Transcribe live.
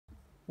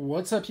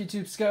What's up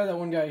YouTube,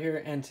 SKYAThatOneGuy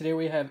here, and today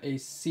we have a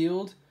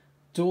sealed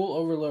dual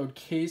overload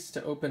case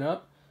to open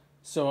up.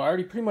 So I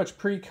already pretty much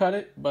pre-cut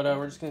it, but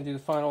we're just going to do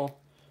the final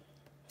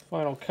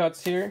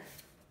cuts here.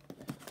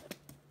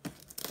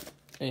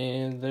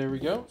 And there we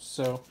go.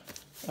 So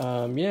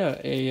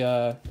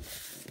yeah,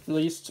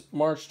 released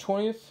March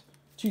 20th,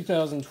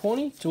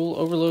 2020, dual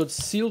overload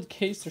sealed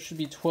case. There should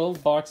be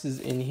 12 boxes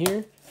in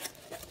here.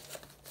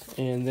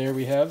 And there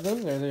we have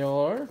them. There they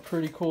all are.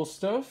 Pretty cool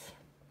stuff.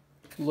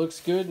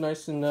 Looks good,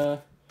 nice and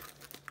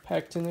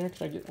packed in there.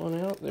 Can I get one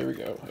out? There we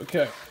go.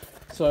 Okay,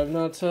 so I've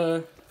not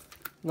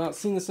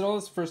seen this at all.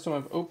 This is the first time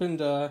I've opened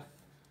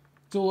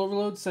dual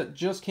overload. Set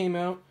just came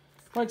out.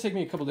 Might take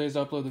me a couple days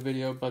to upload the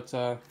video, but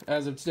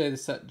as of today, the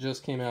set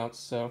just came out.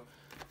 So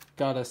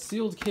got a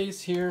sealed case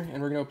here,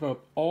 and we're gonna open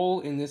up all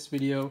in this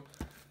video.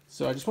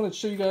 So I just wanted to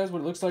show you guys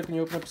what it looks like when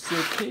you open up a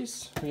sealed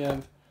case. We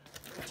have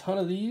a ton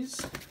of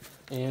these,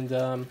 and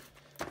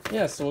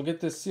yeah, so we'll get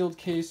this sealed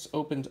case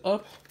opened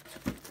up.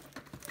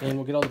 And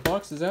we'll get all the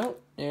boxes out,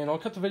 and I'll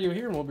cut the video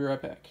here, and we'll be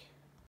right back.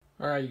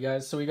 Alright, you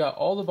guys, so we got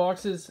all the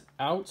boxes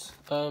out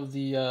of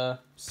the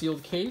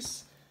sealed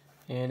case,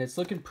 and it's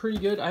looking pretty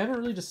good. I haven't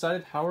really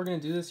decided how we're going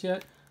to do this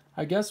yet.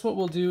 I guess what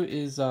we'll do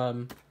is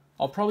I'll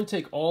probably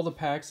take all the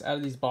packs out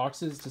of these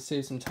boxes to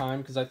save some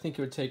time, because I think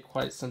it would take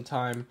quite some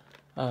time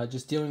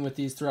just dealing with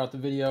these throughout the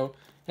video.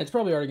 And it's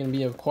probably already going to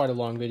be quite a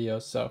long video,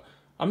 so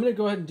I'm going to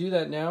go ahead and do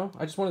that now.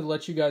 I just wanted to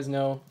let you guys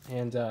know,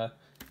 and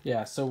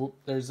yeah, so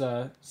there's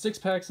 6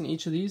 packs in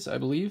each of these, I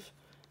believe,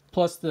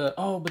 plus the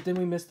but then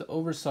we missed the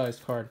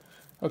oversized card.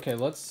 Okay,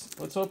 let's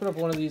open up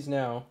one of these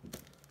now,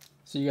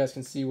 so you guys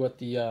can see what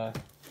the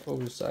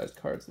oversized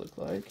cards look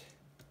like.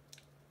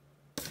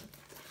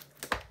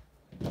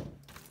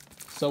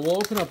 So we'll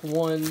open up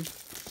one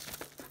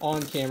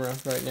on camera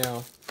right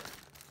now,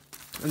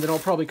 and then I'll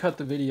probably cut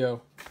the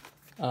video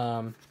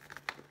and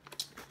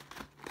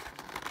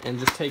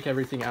just take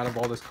everything out of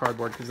all this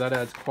cardboard, because that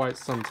adds quite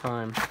some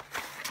time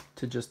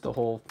to just the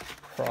whole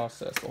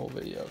process, the whole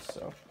video.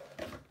 So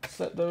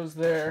set those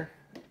there,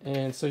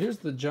 and so here's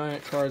the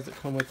giant cards that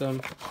come with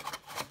them.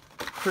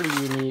 Pretty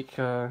unique.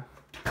 Oh,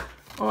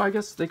 I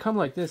guess they come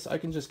like this. I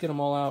can just get them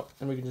all out,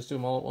 and we can just do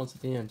them all at once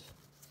at the end.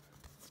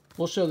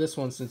 We'll show this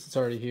one since it's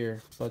already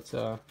here, but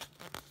let's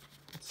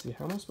see,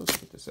 how am I supposed to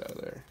get this out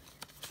of there?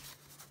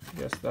 I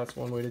guess that's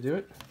one way to do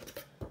it.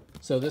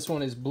 So this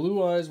one is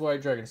Blue Eyes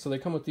White Dragon. So they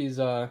come with these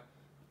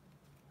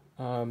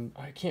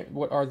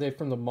what are they,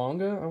 from the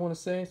manga, I want to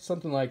say?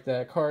 Something like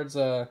that. Cards,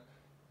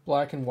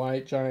 black and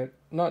white, giant,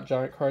 not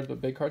giant cards, but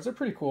big cards. They're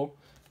pretty cool.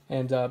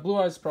 And Blue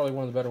Eyes is probably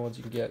one of the better ones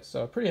you can get.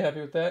 So pretty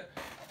happy with that.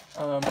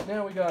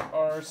 Now we got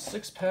our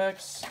 6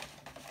 packs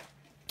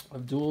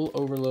of dual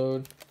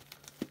overload.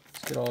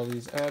 Let's get all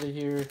these out of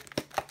here.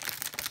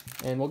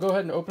 And we'll go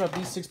ahead and open up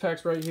these 6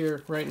 packs right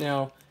here, right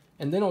now.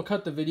 And then I'll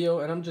cut the video,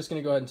 and I'm just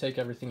going to go ahead and take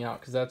everything out,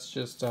 because that's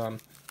just, it's going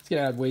to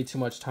add way too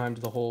much time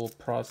to the whole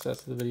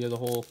process of the video. The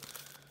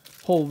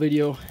whole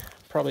video,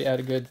 probably add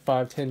a good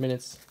 5-10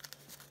 minutes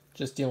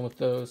just dealing with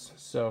those.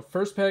 So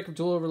first pack of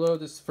dual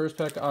overload. This is the first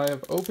pack I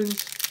have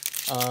opened,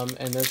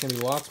 and there's going to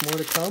be lots more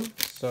to come.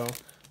 So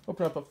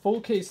open up a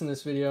full case in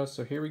this video.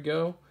 So here we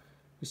go.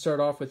 We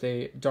start off with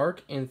a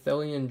Dark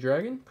Anthelian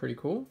Dragon. Pretty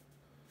cool.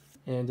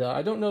 And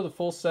I don't know the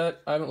full set.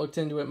 I haven't looked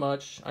into it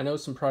much. I know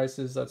some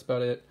prices. That's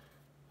about it.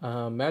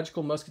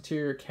 Magical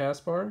Musketeer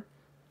Caspar.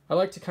 I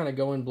like to kind of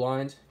go in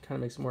blind. Kind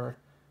of makes it more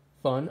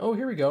fun. Oh,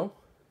 here we go.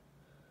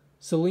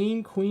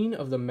 Selene, Queen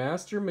of the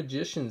Master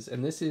Magicians.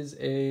 And this is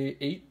a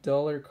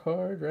 $8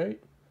 card, right?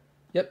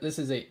 Yep, this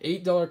is a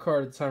 $8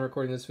 card at the time of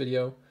recording this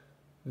video.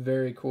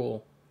 Very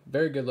cool.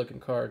 Very good looking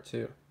card,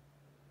 too.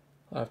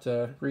 I'll have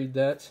to read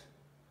that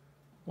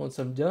once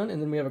I'm done.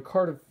 And then we have a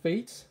Card of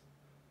Fate.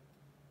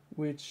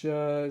 Which,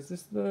 is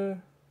this the...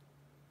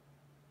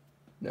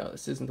 No,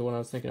 this isn't the one I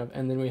was thinking of.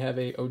 And then we have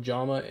a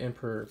Ojama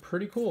Emperor.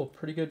 Pretty cool.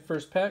 Pretty good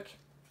first pack.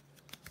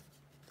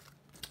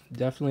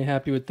 Definitely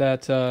happy with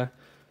that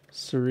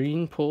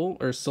Serene pull,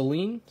 or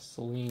Selene.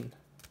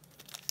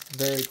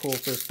 Very cool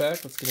first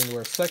pack. Let's get into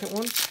our second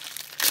one.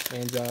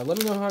 And let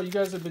me know how you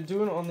guys have been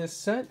doing on this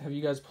set. Have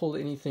you guys pulled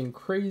anything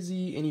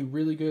crazy? Any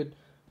really good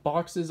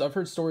boxes? I've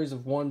heard stories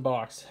of one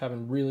box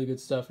having really good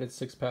stuff, and it's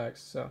 6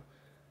 packs. So,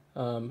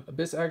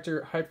 Abyss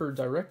Actor Hyper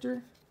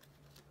Director.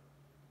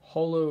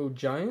 Hollow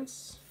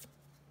Giants.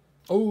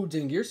 Oh,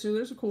 Dingirsu,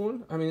 there's a cool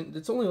one. I mean,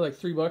 it's only like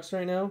 $3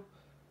 right now,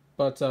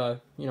 but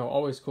you know,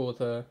 always cool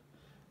with a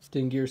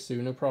Dingirsu,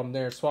 no problem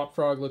there. Swap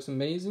Frog looks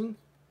amazing.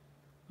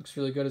 Looks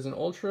really good as an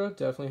Ultra.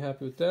 Definitely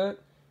happy with that.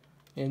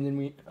 And then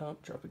we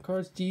dropping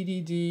cards.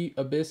 DDD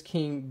Abyss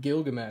King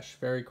Gilgamesh.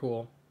 Very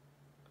cool.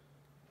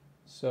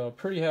 So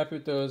pretty happy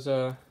with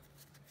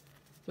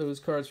those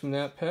cards from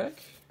that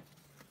pack.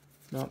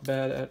 Not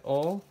bad at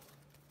all.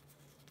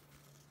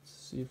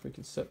 See if we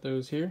can set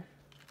those here.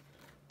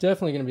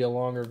 Definitely going to be a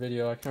longer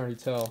video, I can already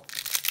tell.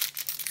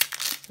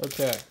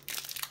 Okay.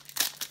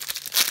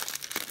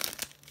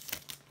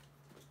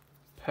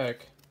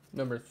 Pack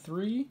number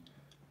 3.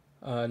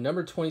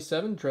 Number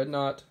 27,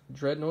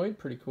 Dreadnoid,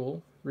 pretty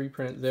cool.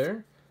 Reprint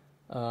there.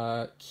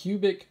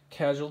 Cubic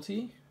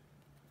Casualty.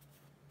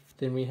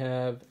 Then we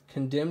have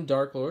Condemned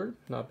Dark Lord.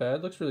 Not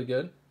bad. Looks really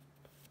good.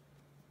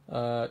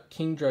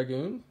 King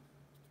Dragoon.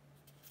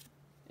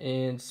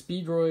 And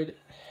Speedroid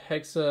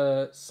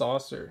Hexa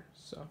Saucer.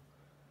 So,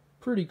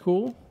 pretty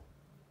cool.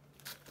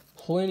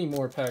 Plenty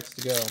more packs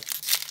to go.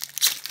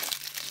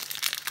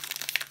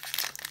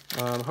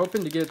 I'm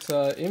hoping to get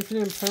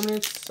Infinite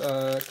Impermanence,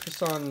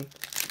 Kriston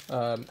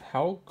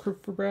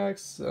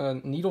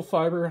Howlcribrax, Needle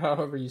Fiber,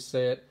 however you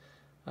say it,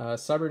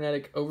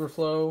 Cybernetic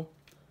Overflow,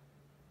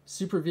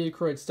 Super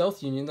Vehicroid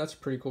Stealth Union. That's a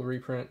pretty cool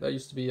reprint. That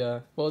used to be,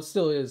 well, it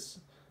still is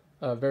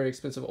a very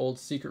expensive old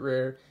secret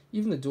rare.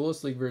 Even the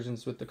Duelist League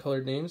versions with the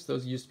colored names,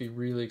 those used to be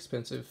really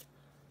expensive.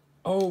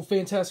 Oh,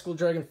 Fantastical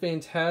Dragon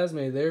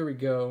Phantasme. There we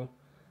go.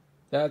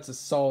 That's a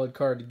solid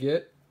card to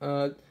get.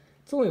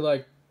 It's only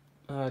like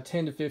 $10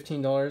 to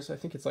 $15. I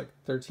think it's like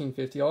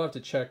 $13.50. I'll have to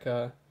check.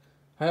 I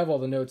have all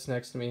the notes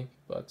next to me,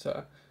 but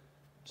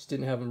just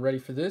didn't have them ready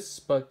for this.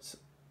 But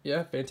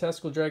yeah,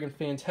 Fantastical Dragon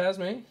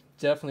Phantasme.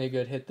 Definitely a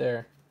good hit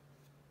there.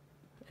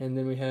 And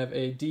then we have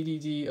a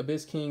DDD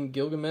Abyss King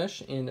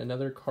Gilgamesh and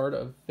another Card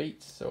of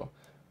Fate. So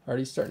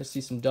already starting to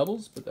see some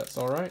doubles, but that's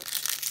all right.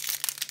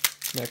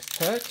 Next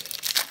pack.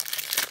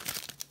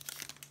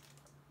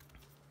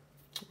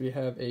 We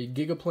have a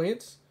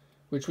Gigaplant,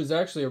 which was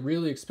actually a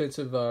really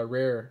expensive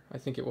rare. I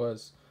think it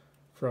was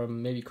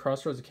from maybe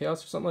Crossroads of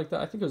Chaos or something like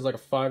that. I think it was like a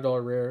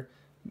 $5 rare,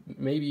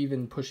 maybe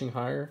even pushing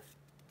higher.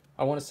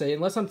 I want to say,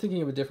 unless I'm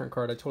thinking of a different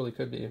card, I totally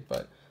could be,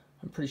 but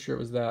I'm pretty sure it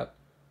was that.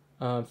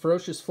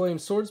 Ferocious Flame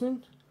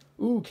Swordsman.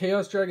 Ooh,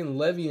 Chaos Dragon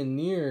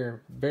Levianeer.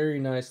 Very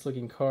nice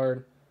looking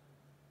card.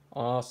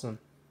 Awesome.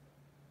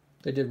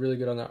 They did really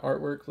good on that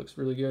artwork. Looks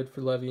really good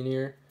for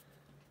Levianeer.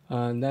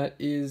 And that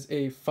is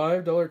a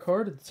 $5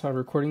 card at the time of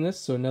recording this,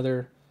 so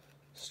another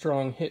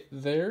strong hit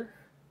there.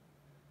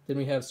 Then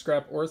we have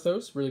Scrap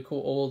Orthos, really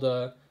cool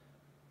old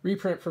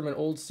reprint from an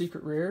old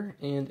secret rare,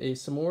 and a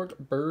Samorg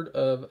Bird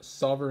of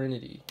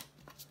Sovereignty.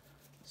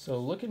 So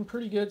looking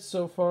pretty good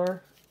so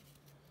far.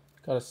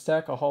 Got a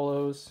stack of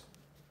holos.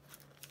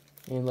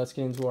 And let's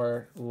get into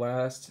our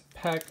last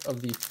pack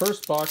of the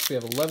first box. We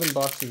have 11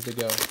 boxes to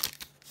go.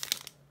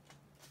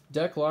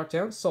 Deck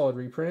Lockdown, solid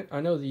reprint. I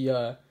know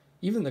the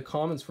even the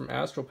commons from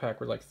Astral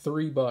Pack were like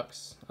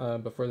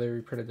 $3 before they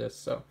reprinted this,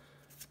 so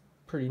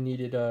pretty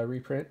needed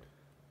reprint.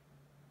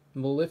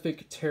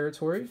 Malefic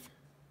Territory.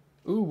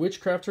 Ooh,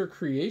 Witchcrafter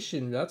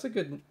Creation. That's a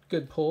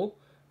good pull.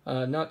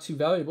 Not too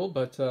valuable,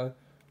 but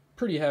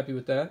pretty happy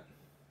with that.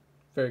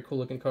 Very cool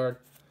looking card.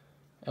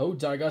 Oh,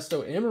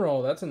 Daigusto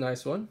Emerald. That's a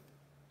nice one.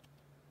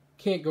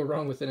 Can't go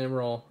wrong with an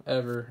Emerald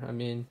ever. I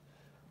mean,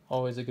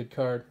 always a good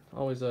card.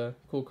 Always a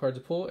cool card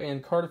to pull.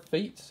 And Card of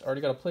Fate.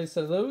 Already got a play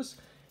set of those.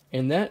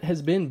 And that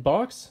has been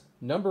box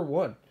number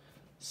 1.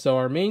 So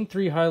our main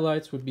 3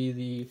 highlights would be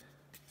the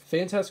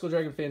Fantastical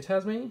Dragon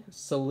Phantasme,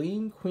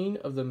 Selene, Queen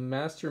of the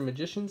Master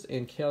Magicians,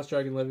 and Chaos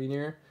Dragon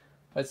Levianeer.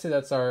 I'd say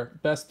that's our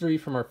best 3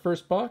 from our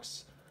first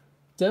box.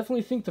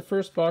 Definitely think the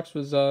first box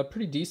was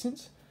pretty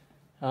decent.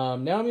 Now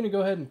I'm going to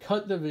go ahead and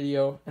cut the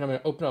video, and I'm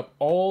going to open up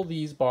all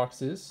these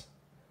boxes,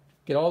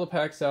 get all the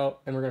packs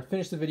out, and we're going to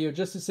finish the video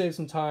just to save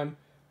some time.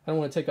 I don't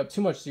want to take up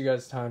too much of you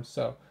guys' time,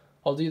 so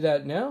I'll do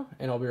that now,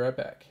 and I'll be right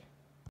back.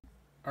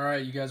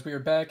 Alright, you guys, we are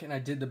back, and I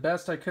did the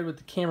best I could with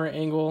the camera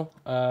angle.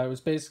 It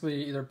was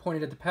basically either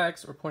pointed at the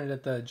packs or pointed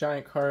at the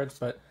giant cards,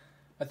 but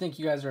I think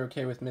you guys are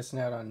okay with missing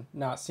out on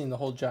not seeing the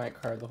whole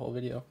giant card the whole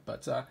video.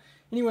 But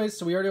anyways,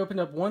 so we already opened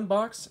up 1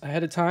 box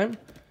ahead of time.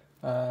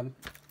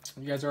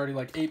 You guys are already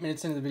like 8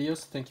 minutes into the video,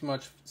 so thank you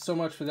so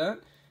much for that.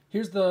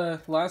 Here's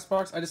the last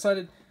box.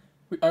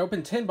 I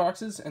opened 10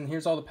 boxes, and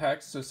here's all the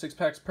packs, so 6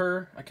 packs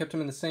per. I kept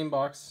them in the same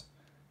box,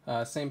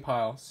 same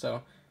pile,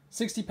 so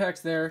 60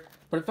 packs there,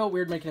 but it felt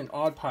weird making an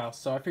odd pile,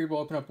 so I figured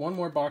we'll open up 1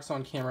 more box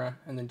on camera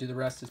and then do the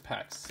rest as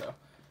packs. So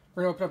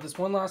we're going to open up this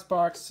 1 last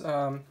box,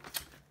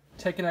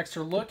 take an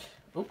extra look.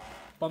 Oh,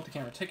 bumped the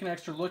camera. Take an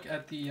extra look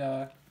at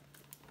the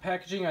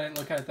packaging. I didn't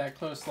look at it that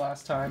close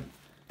last time.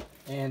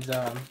 And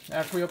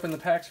after we open the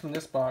packs from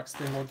this box,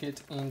 then we'll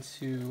get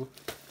into...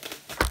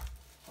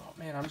 Oh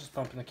man, I'm just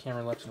bumping the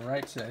camera left and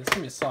right today. This is going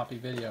to be a sloppy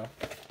video.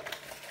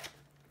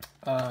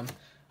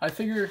 I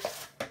figure...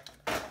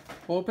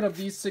 We'll open up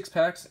these 6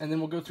 packs, and then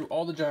we'll go through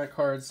all the giant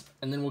cards,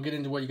 and then we'll get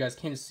into what you guys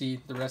came to see,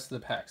 the rest of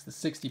the packs, the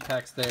 60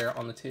 packs there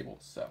on the table.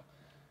 So,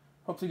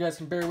 hopefully you guys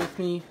can bear with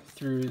me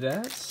through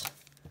that.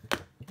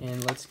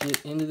 And let's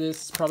get into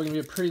this. It's probably going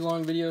to be a pretty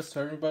long video,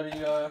 so everybody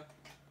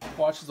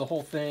watches the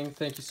whole thing.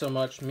 Thank you so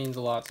much. It means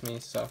a lot to me.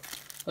 So,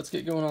 let's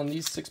get going on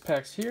these 6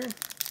 packs here.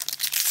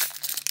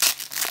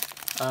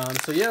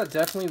 So yeah,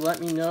 definitely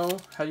let me know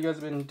how you guys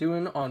have been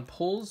doing on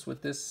pulls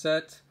with this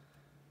set.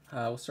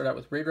 We'll start out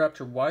with Raid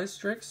Raptor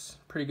Wystrix.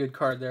 Pretty good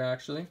card there,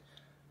 actually.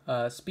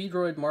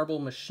 Speedroid Marble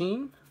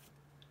Machine.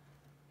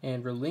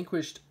 And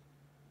Relinquished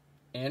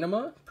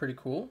Anima. Pretty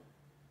cool.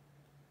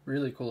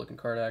 Really cool looking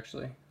card,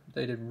 actually.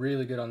 They did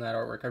really good on that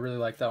artwork. I really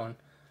like that one.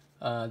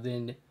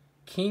 Then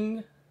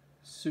King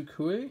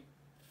Sukui.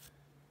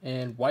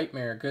 And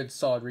Whitemare. Good,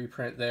 solid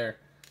reprint there.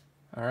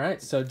 All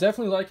right, so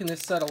definitely liking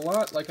this set a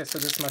lot. Like I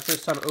said, this is my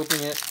first time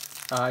opening it.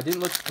 I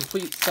didn't look at the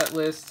complete set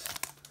list.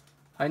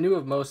 I knew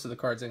of most of the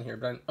cards in here,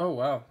 but oh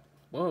wow,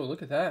 whoa,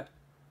 look at that.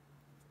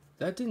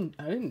 I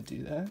didn't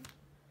do that.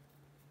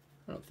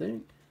 I don't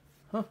think.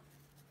 Huh.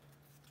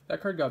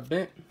 That card got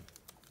bent.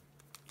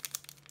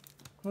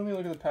 Let me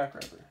look at the pack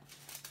wrapper.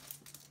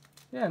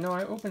 Yeah, no,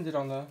 I opened it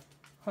on the...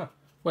 Huh.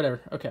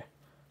 Whatever. Okay.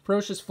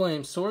 Ferocious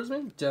Flame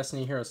Swordsman,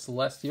 Destiny Hero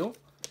Celestial.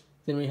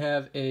 Then we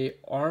have a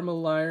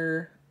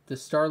Armalier, the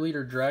Star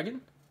Leader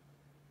Dragon.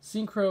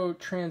 Synchro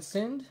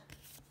Transcend.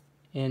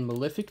 And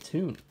Malefic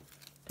Tune.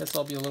 Guess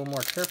I'll be a little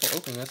more careful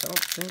opening this. I don't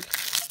think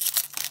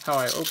how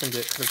I opened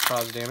it could have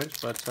caused damage,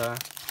 but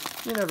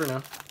you never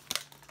know.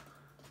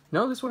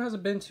 No, this one has a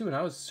bend too, and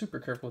I was super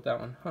careful with that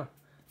one. Huh.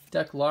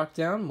 Deck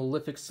Lockdown,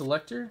 Malefic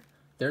Selector.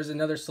 There's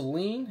another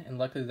Celine, and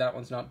luckily that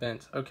one's not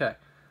bent. Okay.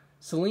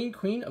 Celine,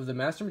 Queen of the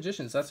Master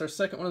Magicians. That's our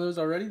second one of those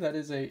already. That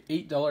is a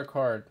 $8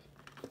 card.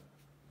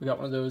 We got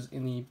one of those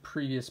in the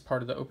previous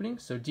part of the opening.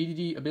 So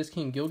DDD, Abyss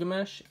King,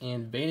 Gilgamesh,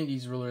 and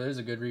Vanity's Ruler. There's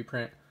a good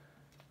reprint.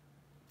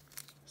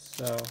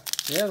 So,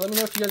 yeah, let me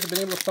know if you guys have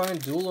been able to find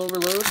Duel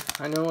Overload.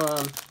 I know,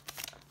 I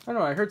don't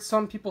know, I heard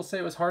some people say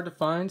it was hard to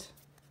find.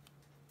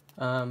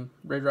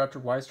 Red Raptor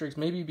Y-Strikes,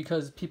 maybe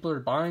because people are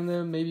buying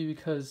them, maybe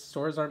because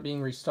stores aren't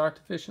being restocked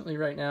efficiently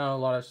right now. A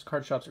lot of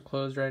card shops are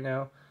closed right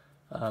now.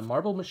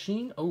 Marble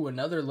Machine, oh,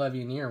 another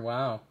Levianeer,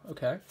 wow,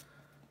 okay.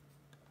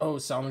 Oh,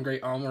 Salmon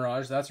Great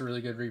Almirage, that's a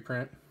really good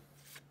reprint.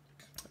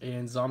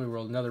 And Zombie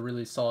World, another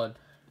really solid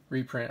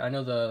reprint. I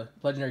know the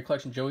Legendary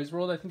Collection Joey's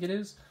World, I think it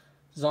is.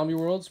 Zombie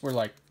Worlds were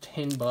like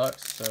 $10,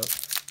 so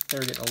they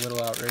were getting a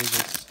little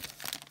outrageous.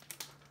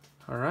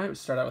 Alright, we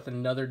start out with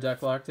another deck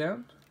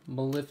lockdown.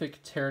 Malefic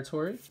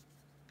Territory.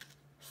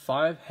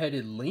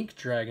 5-headed Link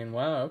Dragon.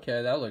 Wow,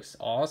 okay, that looks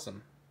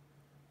awesome.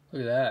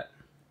 Look at that.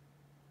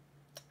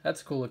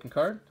 That's a cool looking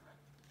card.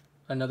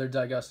 Another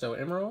Daigusto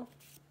Emerald.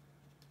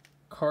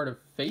 Card of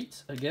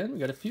Fate. Again, we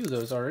got a few of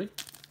those already.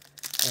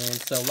 And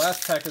so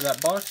last pack of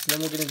that box, then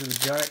we'll get into the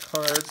giant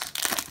cards.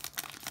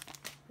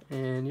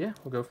 And yeah,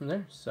 we'll go from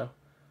there. So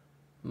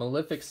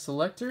Malefic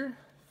Selector.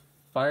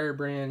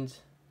 Firebrand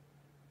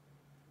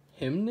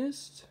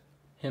Hymnist.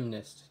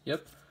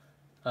 Yep.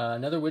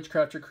 Another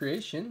Witchcrafter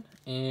Creation,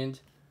 and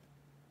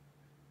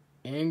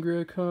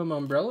Angricum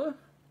Umbrella.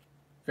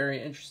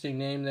 Very interesting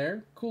name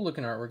there. Cool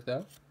looking artwork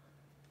though.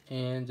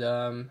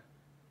 And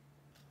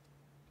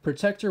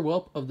Protector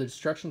Whelp of the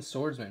Destruction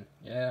Swordsman.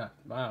 Yeah,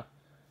 wow.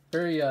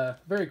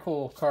 Very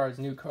cool cards,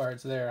 new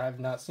cards there. I've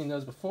not seen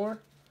those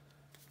before.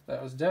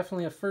 That was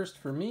definitely a first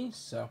for me.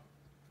 So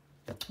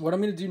what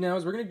I'm going to do now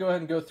is we're going to go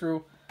ahead and go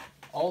through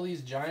all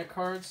these giant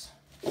cards.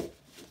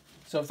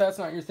 So if that's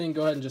not your thing,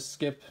 go ahead and just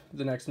skip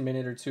the next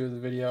minute or two of the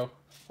video.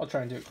 I'll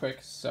try and do it quick.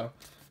 So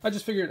I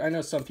just figured, I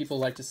know some people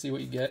like to see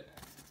what you get.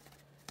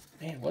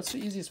 Man, what's the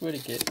easiest way to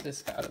get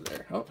this out of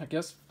there? Oh, I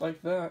guess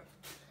like that.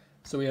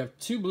 So we have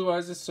 2 Blue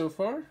Eyes so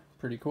far.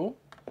 Pretty cool.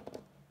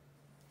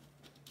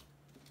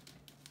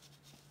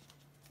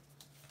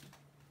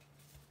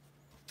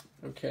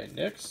 Okay,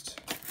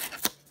 next.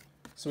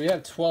 So we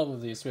have 12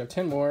 of these. So we have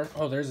 10 more.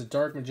 Oh, there's a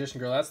Dark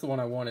Magician Girl. That's the one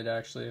I wanted,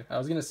 actually. I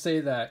was going to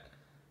say that,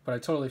 but I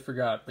totally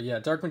forgot. But yeah,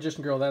 Dark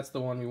Magician Girl, that's the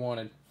one we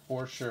wanted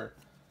for sure.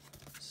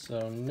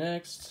 So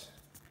next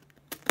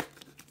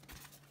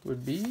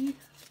would be...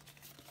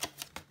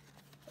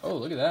 Oh,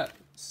 look at that.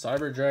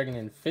 Cyber Dragon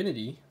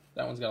Infinity.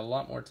 That one's got a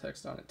lot more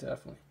text on it,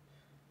 definitely.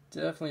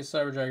 Definitely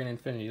Cyber Dragon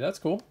Infinity. That's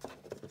cool.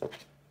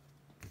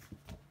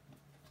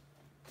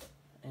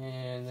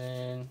 And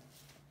then...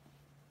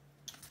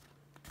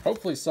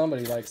 hopefully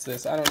somebody likes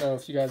this. I don't know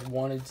if you guys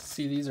wanted to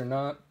see these or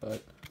not,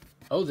 but...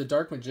 oh, the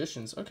Dark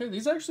Magicians. Okay,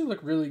 these actually look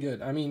really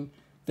good. I mean,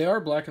 they are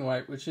black and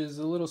white, which is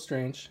a little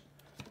strange.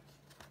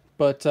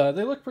 But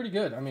they look pretty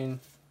good. I mean,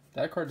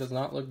 that card does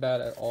not look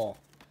bad at all.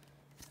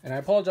 And I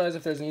apologize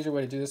if there's an easier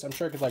way to do this. I'm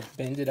sure I could, like,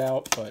 bend it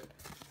out, but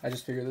I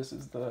just figure this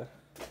is the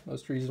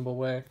most reasonable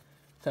way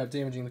without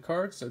damaging the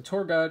card. So,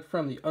 Tour Guide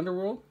from the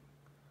Underworld.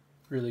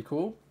 Really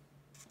cool.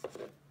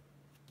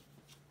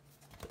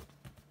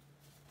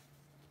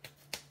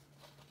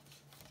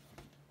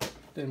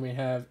 Then we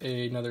have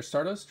another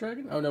Stardust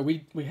Dragon. Oh, no,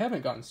 we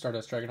haven't gotten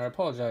Stardust Dragon. I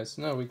apologize.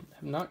 No, we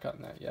have not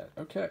gotten that yet.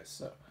 Okay,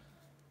 so...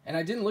 and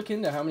I didn't look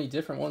into how many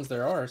different ones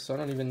there are, so I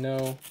don't even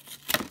know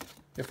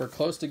if we're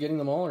close to getting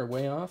them all or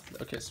way off.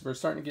 Okay, so we're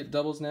starting to get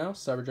doubles now.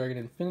 Cyber Dragon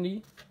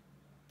Infinity.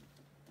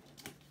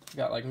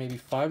 Got like maybe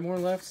 5 more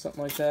left,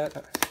 something like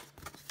that.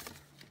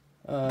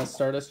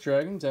 Stardust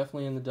Dragon,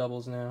 definitely in the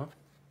doubles now.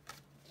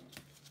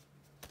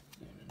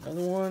 And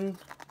another one.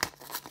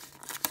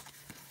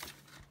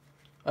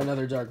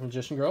 Another Dark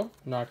Magician Girl.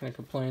 I'm not going to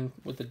complain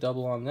with the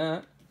double on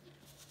that.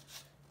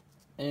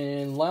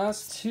 And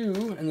last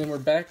 2, and then we're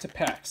back to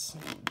packs.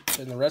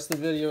 And the rest of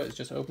the video is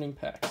just opening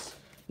packs.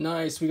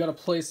 Nice, we got a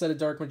playset of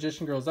Dark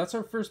Magician Girls. That's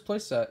our first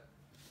playset.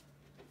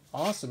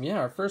 Awesome, yeah,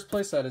 our first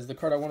playset is the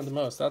card I wanted the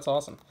most. That's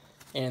awesome.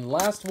 And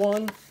last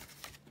one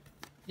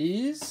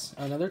is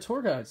another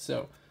tour guide.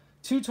 So,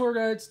 2 tour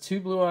guides,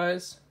 2 Blue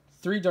Eyes,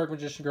 3 Dark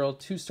Magician Girl,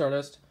 2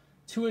 Stardust,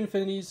 2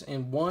 Infinities,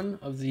 and 1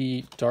 of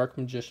the Dark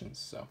Magicians.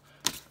 So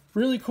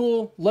really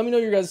cool. Let me know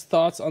your guys'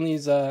 thoughts on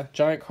these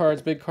giant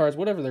cards, big cards,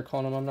 whatever they're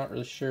calling them. I'm not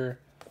really sure.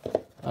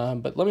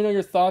 But let me know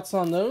your thoughts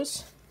on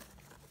those.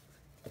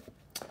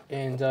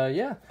 And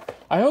yeah,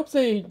 I hope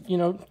they, you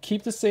know,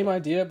 keep the same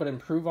idea but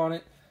improve on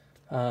it.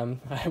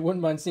 I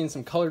wouldn't mind seeing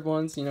some colored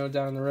ones, you know,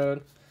 down the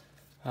road.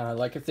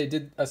 Like if they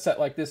did a set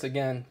like this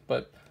again,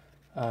 but,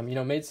 you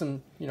know, made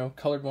some, you know,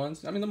 colored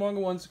ones. I mean, the manga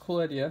one's a cool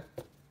idea.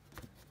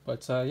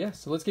 But yeah,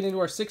 so let's get into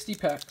our 60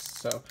 packs.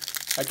 So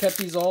I kept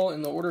these all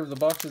in the order of the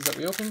boxes that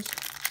we opened.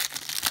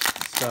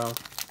 So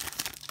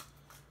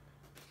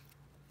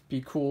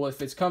be cool.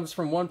 If it comes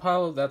from one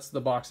pile, that's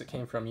the box it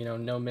came from, you know,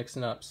 no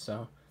mixing up.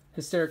 So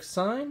Hysteric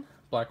Sign,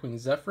 Blackwing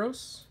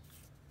Zephyros,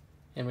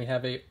 and we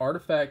have a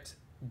Artifact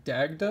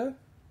Dagda,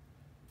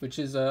 which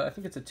is, I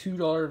think it's a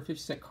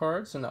 $2.50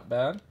 card, so not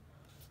bad.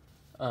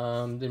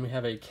 Then we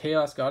have a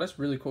Chaos Goddess,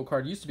 really cool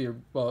card. Used to be,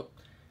 well,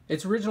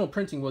 its original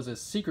printing was a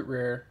secret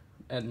rare,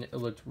 and it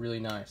looked really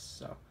nice.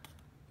 So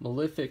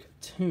Malefic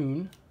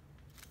Tune.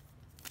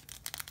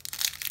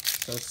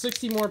 So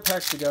 60 more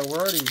packs to go. We're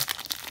already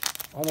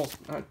almost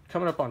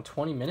coming up on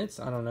 20 minutes.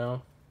 I don't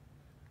know.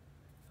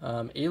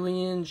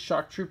 Alien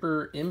Shock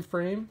Trooper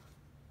M-Frame,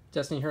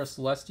 Destiny Hero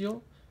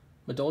Celestial,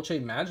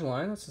 Madolche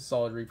Magellan, that's a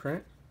solid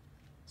reprint,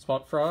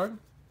 Spot Frog,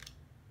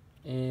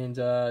 and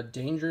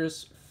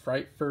Dangerous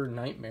Frightfur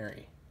Nightmare.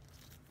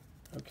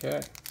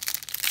 Okay.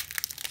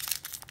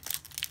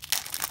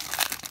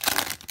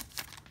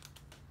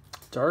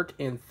 Dark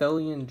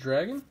Anthelian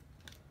Dragon,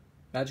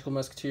 Magical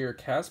Musketeer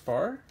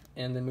Caspar,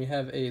 and then we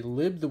have a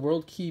Lib the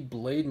World Key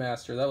Blade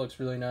Master. That looks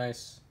really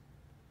nice.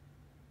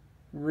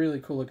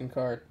 Really cool looking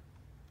card.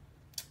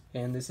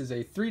 And this is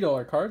a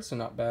 $3 card, so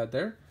not bad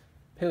there.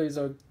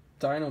 Paleozoic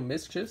Dino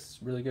Mischiefs,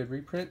 really good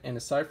reprint, and a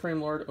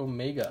Cyframe Lord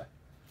Omega.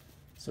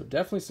 So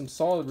definitely some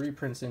solid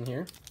reprints in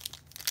here.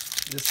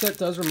 This set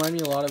does remind me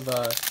a lot of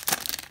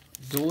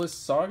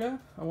Duelist Saga,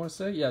 I want to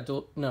say. Yeah,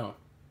 no.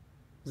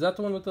 Is that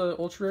the one with the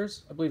Ultra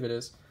Rares? I believe it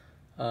is.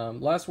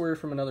 Last Warrior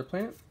from Another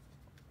Planet.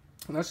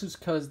 And that's just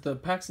because the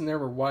packs in there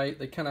were white.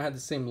 They kind of had the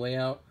same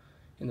layout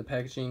in the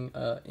packaging.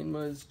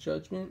 Inma's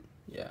Judgment,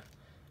 yeah.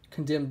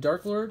 Condemned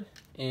Dark Lord,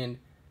 and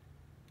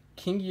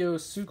Kingyo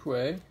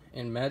Sukue,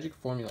 and Magic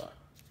Formula.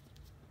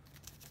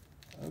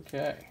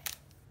 Okay.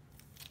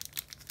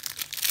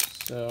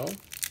 So,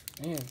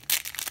 man.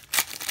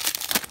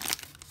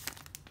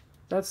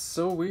 That's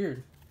so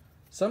weird.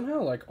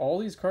 Somehow, like, all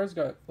these cards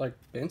got, like,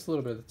 bent a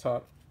little bit at the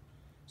top.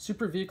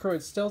 Super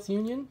Vicroid Stealth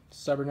Union,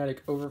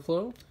 Cybernetic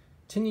Overflow,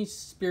 Tinny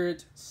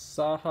Spirit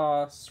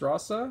Saha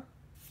Srasa,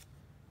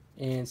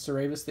 and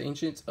Cerevis the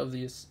Ancient of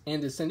the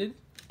and Ascended,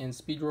 and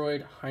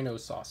Speedroid Hino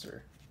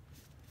Saucer.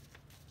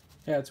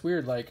 Yeah, it's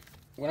weird. Like,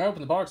 when I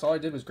opened the box, all I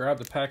did was grab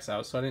the packs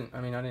out, so I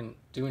didn't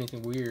do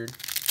anything weird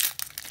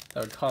that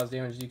would cause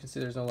damage. You can see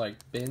there's no, like,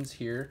 bins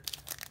here.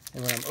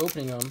 And when I'm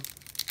opening them,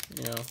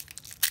 you know,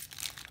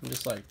 I'm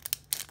just, like,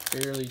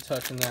 barely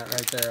touching that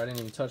right there. I didn't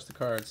even touch the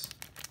cards.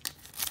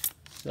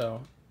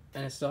 So,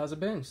 and it still has a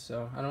bin,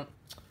 so I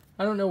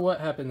don't know what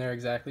happened there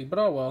exactly, but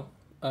oh well.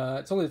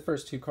 It's only the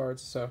first 2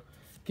 cards, so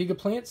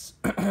Gigaplants,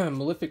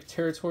 Malefic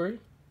Territory,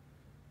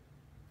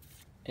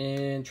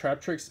 and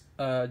Traptrix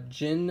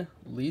Jin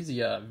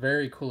Lysia.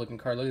 Very cool looking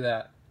card. Look at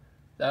that.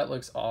 That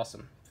looks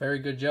awesome. Very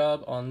good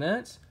job on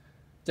that.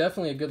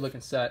 Definitely a good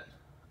looking set.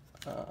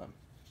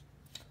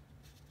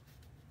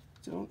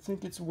 Don't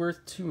think it's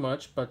worth too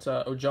much, but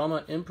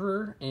Ojama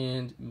Emperor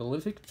and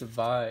Malefic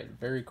Divide.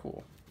 Very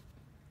cool.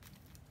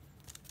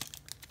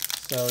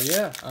 So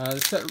yeah,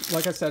 this set,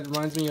 like I said,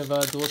 reminds me of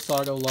Duel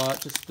Saga a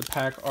lot. Just the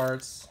pack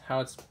arts, how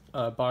it's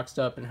boxed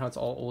up, and how it's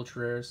all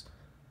ultra rares.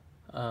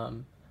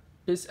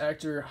 Bis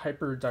Actor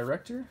Hyper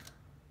Director,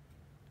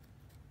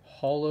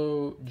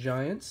 Hollow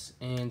Giants,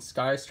 and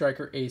Sky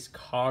Striker Ace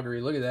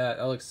Kaguri. Look at that.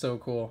 That looks so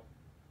cool.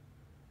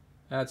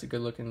 That's a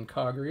good looking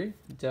Kaguri.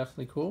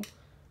 Definitely cool.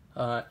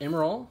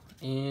 Emerald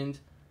and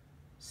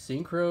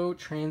Synchro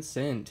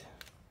Transcend.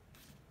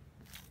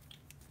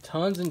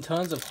 Tons and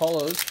tons of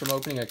hollows from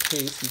opening a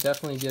case. You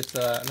definitely get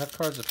enough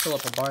cards to fill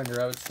up a binder,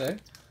 I would say,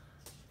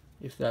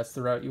 if that's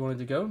the route you wanted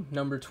to go.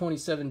 Number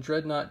 27,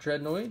 Dreadnought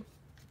Dreadnoid.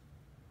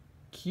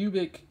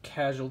 Cubic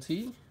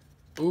Casualty.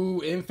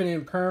 Ooh, Infinite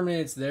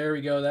Impermanence. There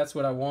we go. That's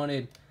what I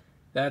wanted.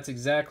 That's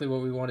exactly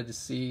what we wanted to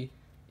see.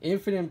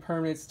 Infinite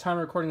Impermanence. Time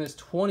of recording this,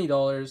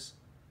 $20.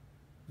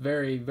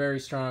 Very, very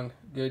strong.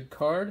 Good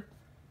card.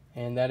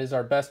 And that is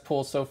our best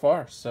pull so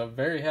far. So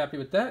very happy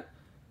with that.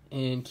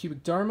 And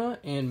Cubic Dharma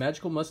and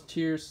Magical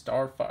Musketeer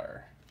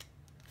Starfire.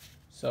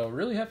 So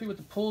really happy with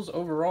the pulls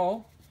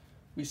overall.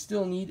 We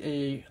still need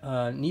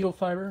a Needle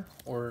Fiber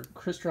or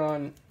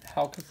Crystron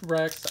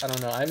Halcifrax. I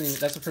don't know.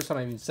 That's the first time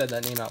I even said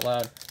that name out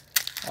loud.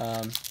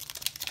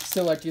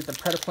 Still like to get the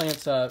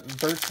Predaplant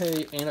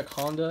Verte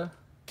Anaconda.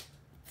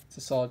 It's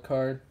a solid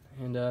card.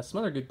 And some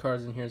other good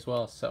cards in here as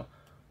well. So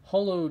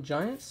Hollow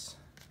Giants,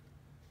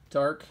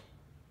 Dark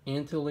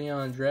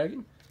Anthelion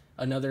Dragon,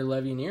 another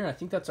Levianeer. I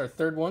think that's our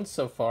 3rd one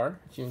so far,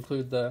 if you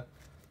include the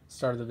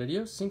start of the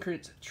video.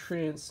 Synchro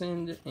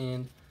Transcend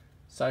and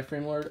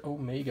Cyframe Lord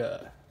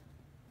Omega.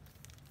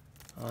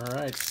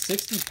 Alright,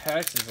 60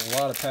 packs is a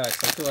lot of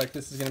packs. I feel like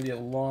this is going to be a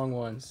long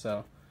one,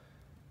 so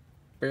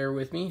bear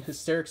with me.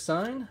 Hysteric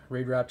Sign,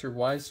 Raid Raptor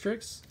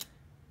Wystrix,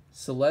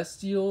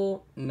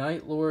 Celestial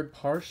Night Lord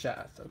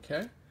Parshath,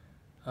 okay.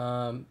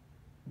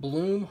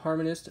 Bloom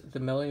Harmonist, the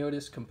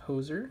Meliodas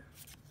Composer,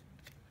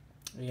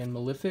 and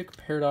Malefic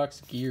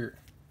Paradox Gear.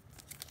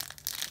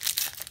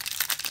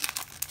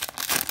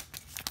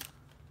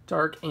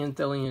 Dark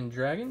Anthelian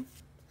Dragon,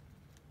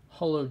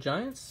 Hollow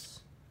Giants.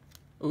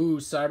 Ooh,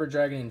 Cyber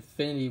Dragon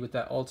Infinity with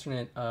that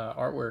alternate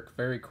artwork.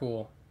 Very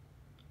cool.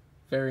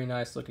 Very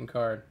nice looking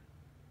card.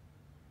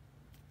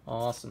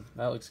 Awesome.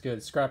 That looks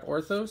good. Scrap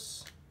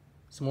Orthos.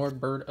 Some more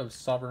Bird of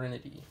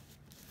Sovereignty.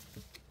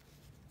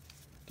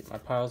 Get my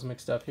piles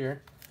mixed up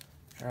here.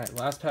 Alright,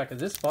 last pack of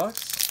this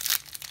box.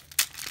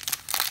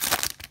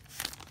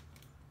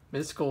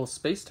 Mystical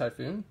Space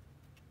Typhoon.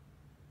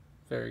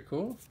 Very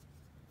cool.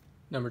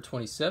 Number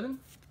 27.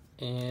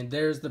 And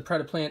there's the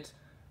Predaplant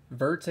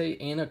Verte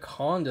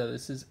Anaconda.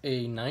 This is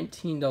a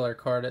 $19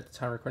 card at the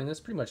time of recording this.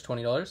 Pretty much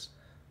 $20.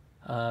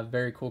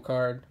 Very cool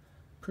card.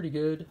 Pretty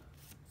good.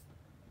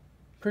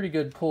 Pretty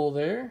good pull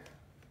there.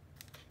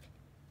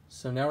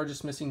 So now we're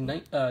just missing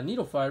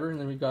Needle Fiber, and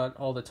then we've got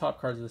all the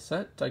top cards of the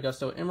set.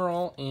 Daigusto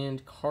Emerald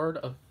and Card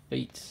of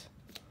Fate.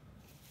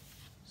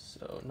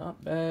 So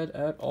not bad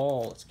at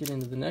all. Let's get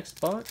into the next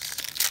box.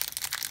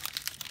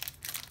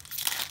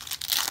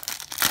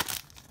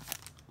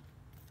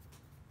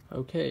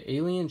 Okay,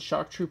 Alien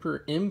Shock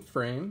Trooper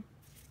M-Frame,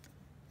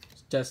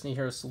 Destiny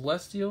Hero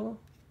Celestial,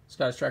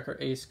 Sky Striker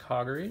Ace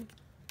Kagari,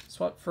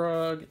 Swap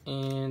Frog,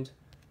 and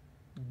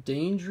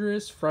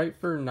Dangerous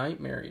Frightfur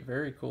Nightmare.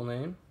 Very cool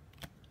name.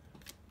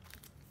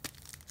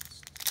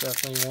 It's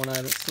definitely one I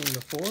haven't seen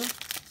before.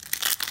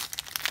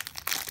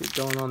 Keep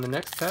going on the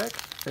next pack.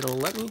 It'll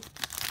let me.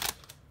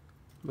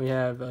 We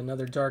have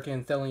another Dark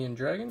Anthelian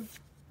Dragon.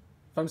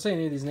 If I'm saying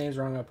any of these names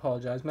wrong, I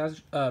apologize.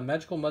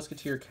 Magical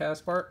Musketeer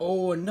Caspar.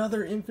 Oh,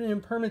 another Infinite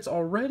Impermanence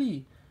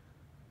already.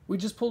 We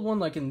just pulled one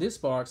like in this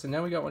box, and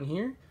now we got one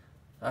here.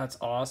 That's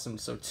awesome.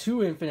 So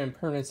 2 Infinite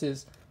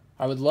Impermanences.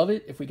 I would love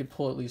it if we could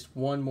pull at least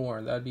one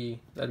more. That'd be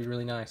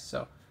really nice.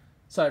 So,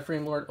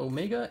 Cyframe Lord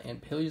Omega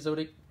and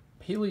Paleozoic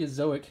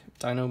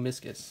Dino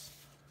Miscus.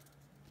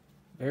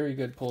 Very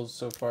good pulls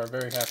so far.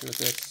 Very happy with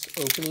this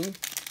opening.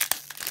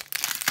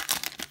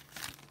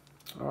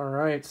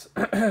 Alright,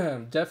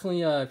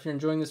 definitely if you're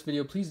enjoying this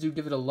video, please do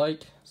give it a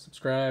like,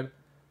 subscribe,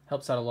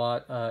 helps out a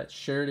lot.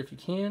 Share it if you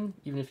can,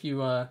 even if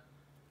you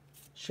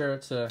share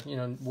it to,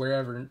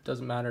 wherever, it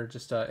doesn't matter,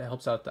 just it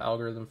helps out the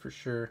algorithm for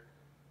sure,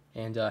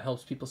 and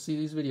helps people see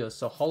these videos.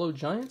 So Hollow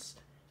Giants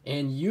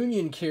and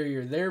Union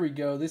Carrier, there we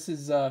go. This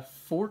is a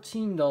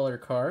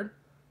 $14 card.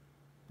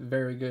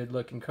 Very good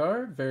looking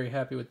card, very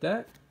happy with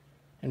that.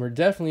 And we're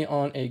definitely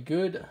on a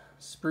good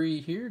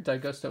spree here.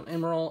 Daigusto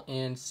Emerald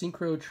and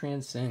Synchro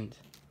Transcend.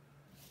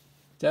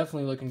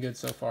 Definitely looking good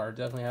so far.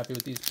 Definitely happy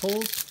with these pulls.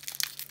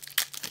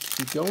 Let's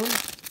keep going.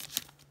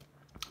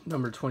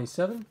 Number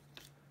 27.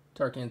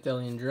 Dark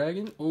Anthelian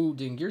Dragon. Oh,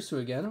 Dingirsu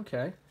again.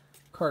 Okay.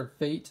 Card of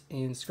Fate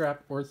and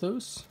Scrap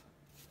Orthos.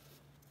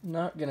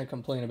 Not going to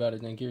complain about a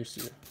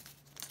Dingirsu.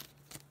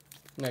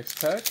 Next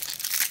pack.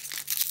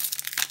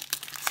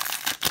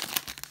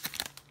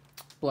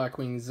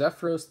 Blackwing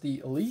Zephyros the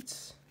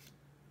Elite.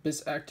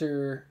 Bis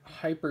Actor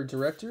Hyper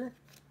Director.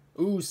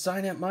 Ooh,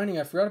 Synapse Mining.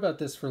 I forgot about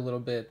this for a little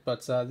bit,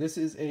 but this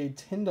is a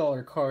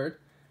 $10 card.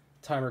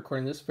 Time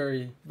recording this.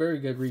 Very, very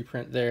good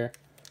reprint there.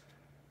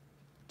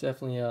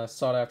 Definitely a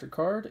sought after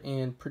card.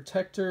 And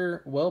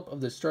Protector, Whelp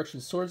of the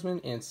Destruction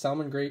Swordsman, and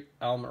Salmon Great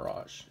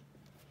Almirage.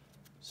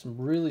 Some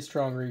really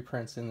strong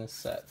reprints in this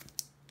set.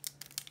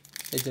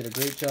 They did a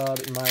great job,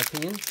 in my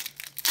opinion,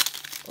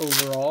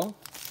 overall.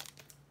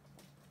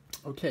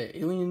 Okay,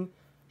 Alien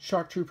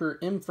Shock Trooper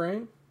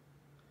M-Frame.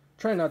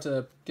 Try not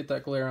to get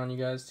that glare on you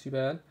guys too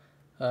bad.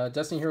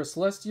 Destiny Hero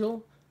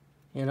Celestial.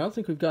 And I don't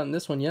think we've gotten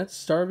this one yet.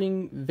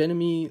 Starving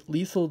Venomy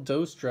Lethal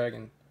Dose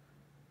Dragon.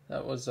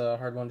 That was a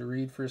hard one to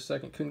read for a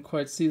second. Couldn't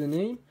quite see the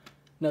name.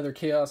 Another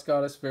Chaos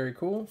Goddess. Very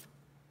cool.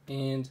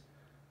 And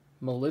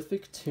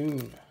Malefic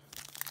Tune.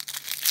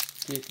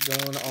 Get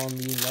going on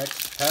the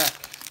next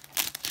pack.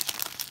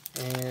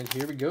 And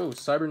here we go.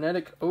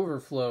 Cybernetic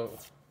Overflow.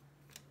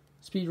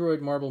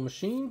 Speedroid Marble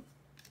Machine.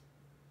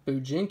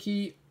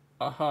 Bujinki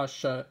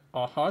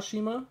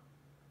Ahashima,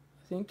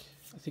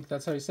 I think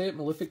that's how you say it.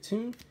 Malefic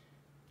Tune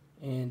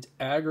and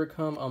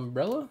Agricum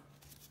Umbrella.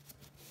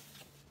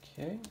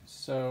 Okay,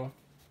 so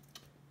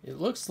it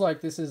looks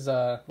like this is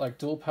like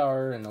Dual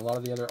Power and a lot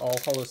of the other All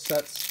Hollow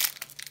sets,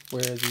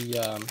 where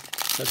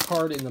the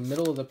card in the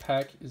middle of the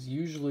pack is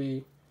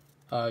usually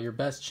your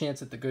best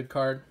chance at the good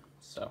card.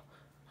 So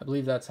I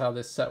believe that's how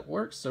this set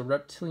works. So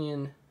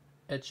Reptilian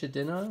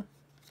Echidna,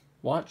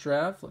 Watt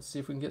Draft. Let's see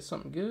if we can get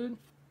something good.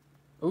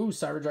 Ooh,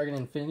 Cyber Dragon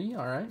Infinity.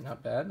 Alright,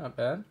 not bad, not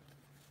bad.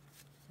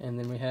 And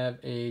then we have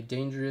a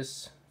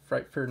Dangerous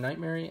Frightfur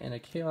Nightmare and a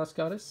Chaos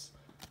Goddess.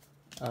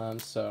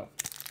 So,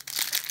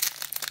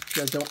 if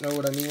you guys don't know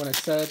what I mean when I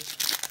said,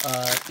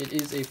 it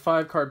is a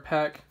 5-card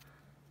pack.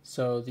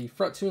 So the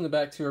front two and the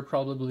back two are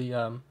probably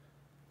the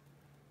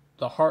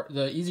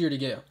easier to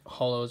get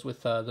holos,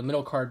 with the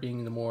middle card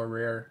being the more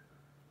rare.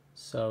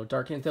 So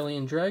Dark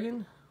Anthelian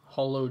Dragon,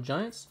 Holo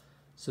Giants.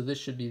 So this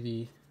should be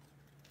the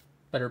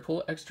better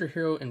pull. Extra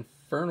Hero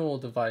Infernal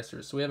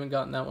Devicer. So we haven't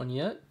gotten that one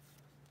yet.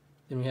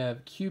 Then we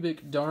have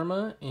Cubic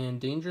Dharma and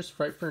Dangerous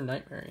Frightful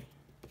Nightmare.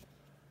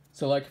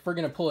 So like if we're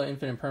gonna pull an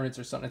Infinite Impermanence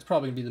or something, it's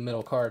probably gonna be the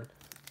middle card.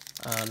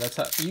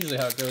 That's usually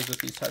how it goes with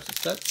these types of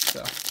sets.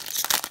 So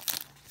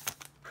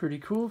pretty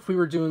cool. If we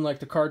were doing like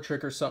the card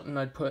trick or something,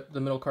 I'd put the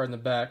middle card in the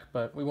back,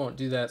 but we won't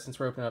do that since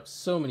we're opening up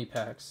so many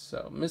packs.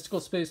 So Mystical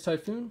Space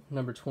Typhoon,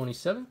 number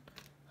 27.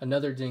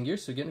 Another Dingir,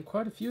 so getting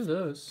quite a few of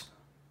those.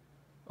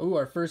 Oh,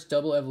 our first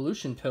double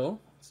evolution pill.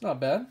 It's not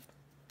bad.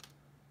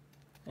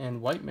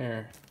 And White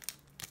Mare.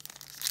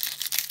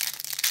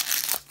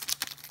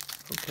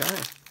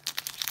 Okay.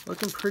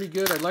 Looking pretty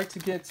good. I'd like to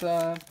get,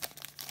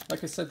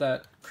 like I said,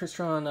 that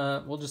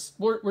Crystron,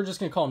 we're just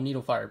gonna call him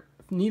Needle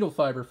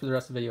Fiber for the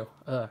rest of the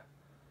video.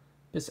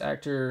 This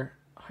Actor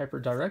Hyper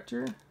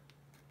Director,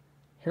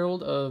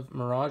 Herald of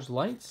Mirage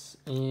Lights,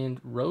 and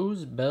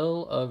Rose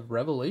Bell of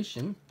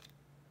Revelation,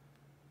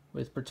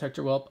 with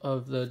Protector Whelp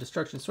of the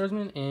Destruction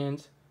Swordsman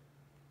and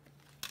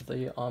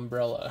the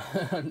Umbrella.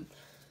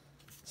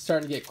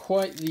 Starting to get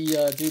quite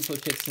the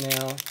duplicates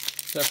now.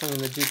 Definitely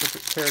in the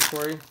duplicate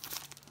territory.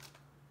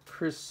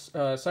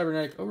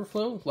 Cybernetic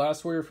Overflow,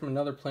 Last Warrior from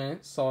Another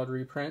Planet, solid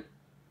reprint.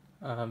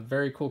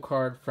 Very cool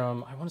card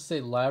from, I want to say,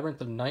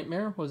 Labyrinth of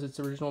Nightmare was its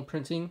original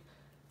printing.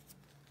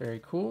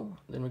 Very cool.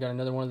 Then we got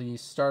another one of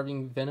these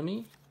Starving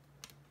Venomy,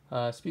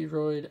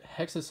 Speedroid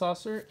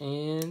Hexasaucer,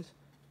 and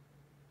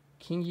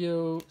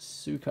YuGiOh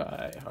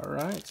Sukai.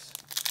 Alright.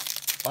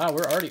 Wow,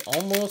 we're already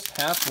almost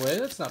halfway.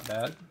 That's not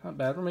bad. Not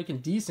bad. We're making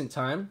decent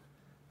time.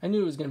 I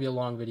knew it was going to be a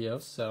long video,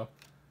 so.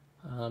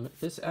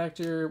 This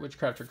Actor,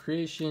 Witchcraft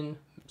Creation,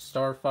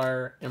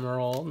 Starfire,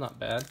 Emerald, not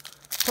bad.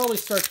 Probably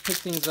start to pick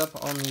things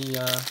up on the,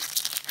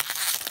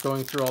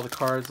 going through all the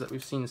cards that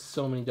we've seen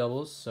so many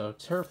doubles. So,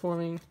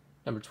 Terraforming,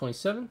 number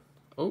 27.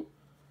 Oh,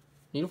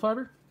 Needle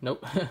Fiber?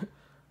 Nope.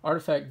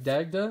 Artifact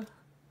Dagda.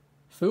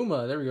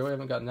 Fuma, there we go. We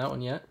haven't gotten that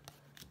one yet.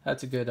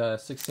 That's a good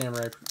Six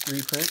Samurai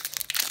reprint.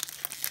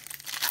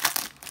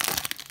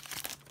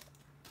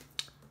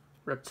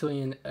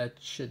 Reptilian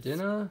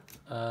Echidna,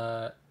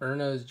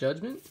 Urna's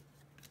Judgment,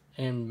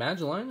 and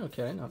Magellan,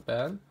 okay, not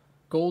bad.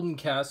 Golden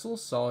Castle,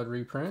 solid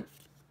reprint.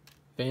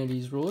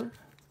 Vanity's Ruler.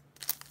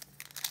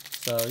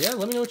 So yeah,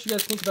 let me know what you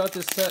guys think about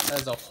this set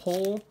as a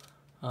whole.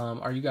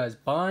 Are you guys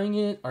buying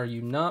it? Are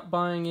you not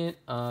buying it?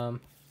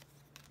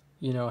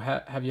 You know,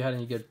 have you had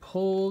any good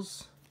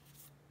pulls?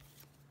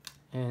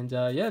 And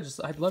yeah,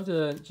 I'd love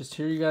to just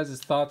hear you guys'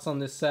 thoughts on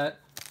this set.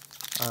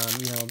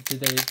 You know, did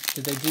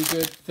they do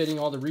good fitting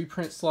all the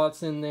reprint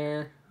slots in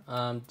there?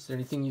 Is there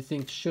anything you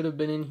think should have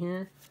been in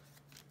here?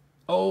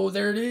 Oh,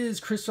 there it is,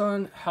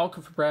 Crystron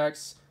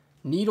Halqifibrax,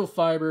 Needle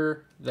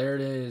Fiber. There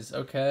it is.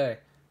 Okay,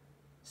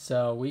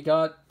 so we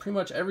got pretty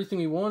much everything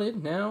we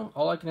wanted. Now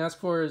all I can ask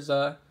for is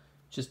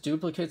just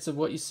duplicates of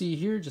what you see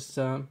here. Just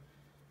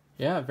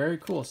yeah, very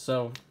cool.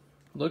 So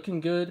looking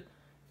good.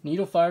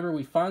 Needle Fiber,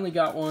 we finally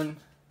got one.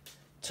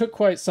 Took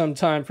quite some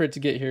time for it to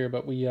get here,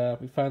 but we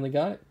finally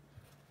got it.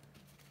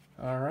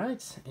 All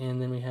right,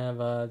 and then we have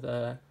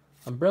the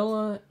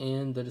Umbrella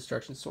and the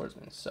Destruction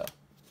Swordsman. So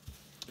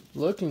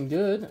looking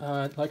good.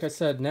 Like I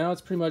said, now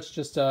it's pretty much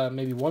just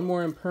maybe one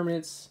more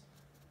Impermanence,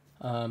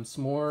 some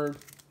more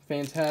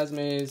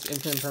Phantasmes,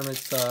 Infinite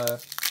Impermanence.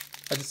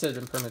 I just said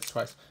Impermanence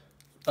twice.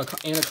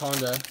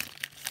 Anaconda.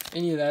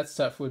 Any of that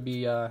stuff would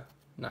be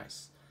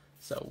nice.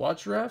 So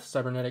Watch Ref,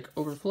 Cybernetic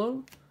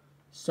Overflow,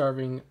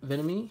 Starving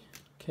Venomy,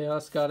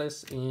 Chaos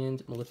Goddess,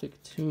 and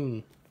Malefic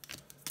Tune.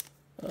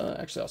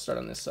 Actually, I'll start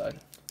on this side.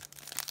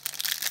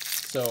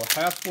 So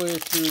halfway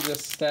through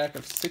this stack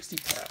of 60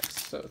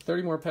 packs. So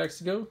 30 more packs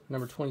to go.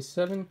 Number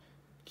 27,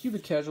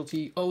 Cubic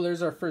Casualty. Oh,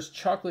 there's our first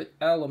Chocolate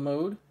a la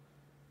Mode.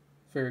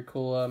 Very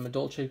cool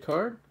Madolche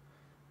card.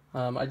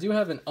 I do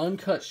have an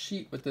uncut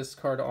sheet with this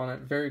card on it.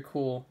 Very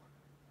cool.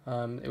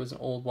 It was an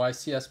old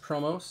YCS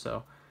promo,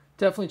 so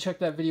definitely check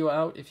that video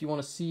out if you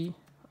want to see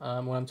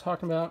what I'm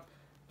talking about.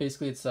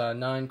 Basically, it's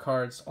 9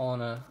 cards all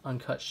on an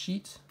uncut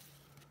sheet.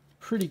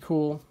 Pretty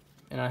cool.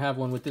 And I have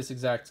one with this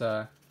exact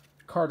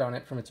card on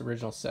it from its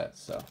original set,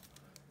 so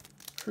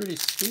pretty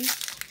sweet.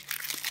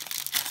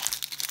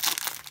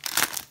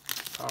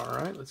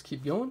 Alright, let's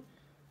keep going.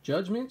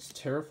 Judgments,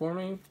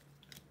 Terraforming,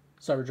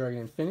 Cyber Dragon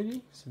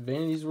Infinity,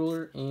 Vanity's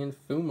Ruler, and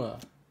Fuma.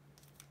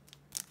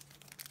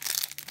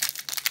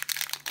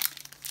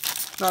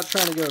 Not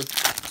trying to go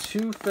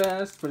too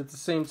fast, but at the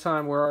same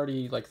time, we're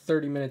already like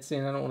 30 minutes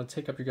in. I don't want to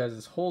take up your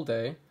guys' whole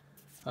day.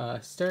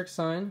 Hysteric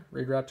Sign,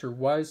 Raid Raptor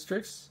Wise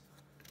Strix,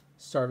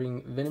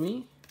 Starving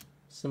Venomy,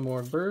 some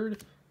more Bird,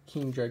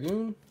 King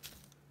Dragoon.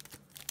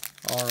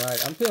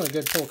 Alright, I'm feeling a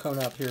good pull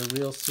coming up here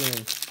real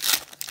soon.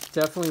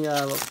 Definitely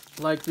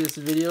like this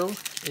video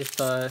if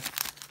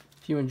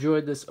you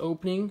enjoyed this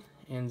opening,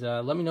 and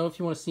let me know if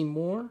you want to see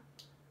more.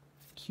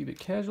 Cubic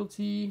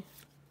Casualty,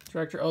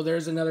 Director. Oh,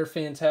 there's another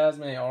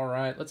Phantasme.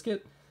 Alright, let's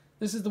get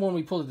This is the one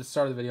we pulled at the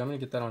start of the video. I'm going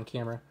to get that on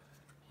camera.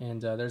 And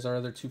there's our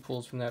other 2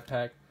 pulls from that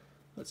pack.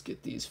 Let's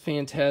get these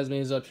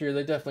Phantasmes up here.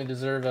 They definitely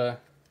deserve a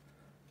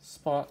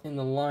spot in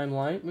the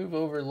limelight. Move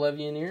over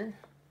Levianeer.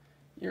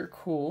 You're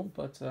cool,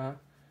 but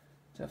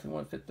definitely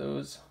want to fit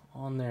those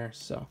on there.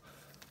 So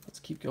let's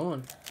keep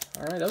going.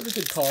 All right, that was a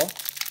good call.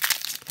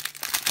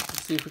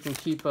 Let's see if we can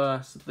keep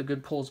the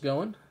good pulls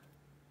going.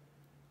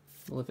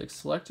 Malefic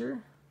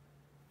Selector.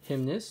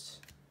 Hymnist.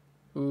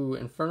 Ooh,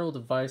 Infernal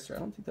Devicer. I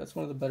don't think that's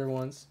one of the better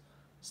ones.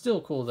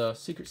 Still cool, though.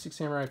 Secret Six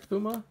Samurai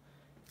Fuma.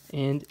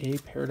 And a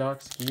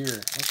Paradox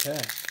Gear.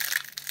 Okay.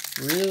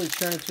 Really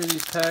churning through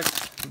these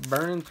packs.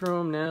 Burning through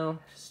them now.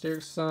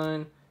 Hysteric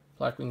Sign.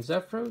 Blackwing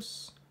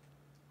Zephyros.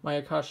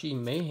 Mayakashi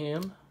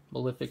Mayhem.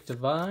 Malefic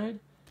Divide.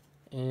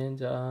 And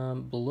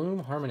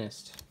Bloom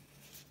Harmonist.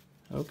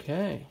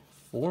 Okay.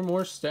 4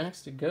 more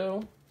stacks to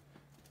go.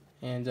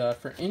 And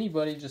for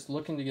anybody just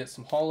looking to get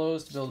some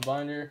holos to build a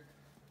binder,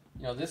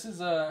 you know, this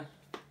is a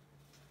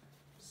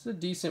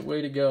decent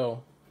way to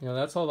go. You know,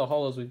 that's all the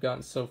holos we've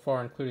gotten so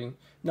far,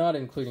 not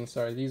including,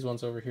 sorry, these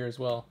ones over here as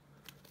well.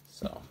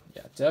 So,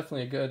 yeah,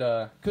 definitely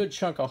a good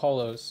chunk of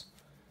holos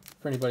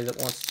for anybody that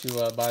wants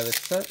to buy this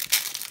set.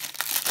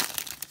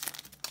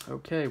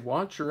 Okay,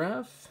 Want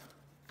Giraffe,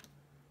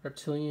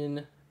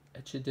 Reptilian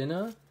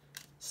Echidna,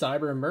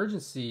 Cyber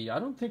Emergency. I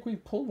don't think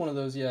we've pulled one of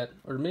those yet,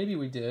 or maybe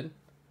we did.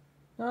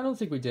 No, I don't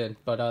think we did,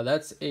 but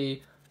that's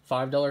a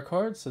 $5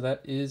 card, so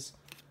that is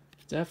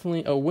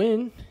definitely a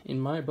win in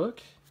my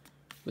book,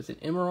 with an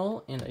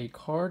Emerald and a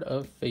Card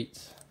of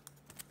Fate.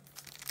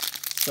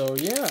 So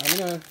yeah,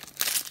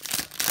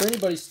 for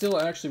anybody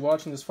still actually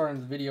watching this far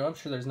into the video, I'm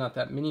sure there's not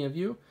that many of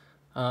you.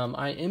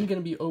 I am going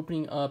to be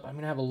opening up, I'm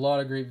going to have a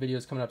lot of great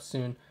videos coming up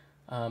soon.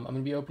 I'm going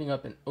to be opening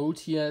up an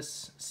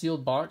OTS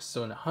sealed box,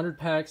 so in 100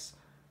 packs,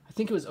 I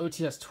think it was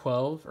OTS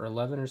 12 or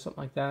 11 or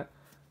something like that.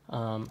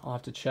 I'll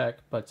have to check,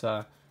 but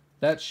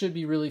that should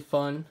be really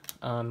fun.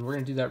 We're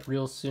going to do that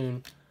real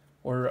soon.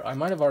 Or I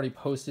might have already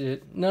posted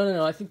it.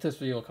 No, I think this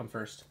video will come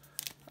first.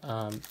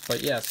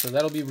 But yeah, so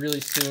that'll be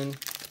really soon.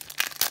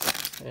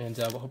 And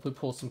we'll hopefully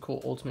pull some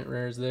cool Ultimate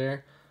Rares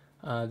there.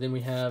 Then we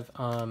have,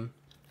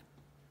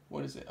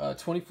 what is it?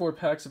 24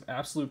 packs of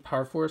Absolute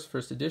Power Force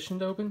First Edition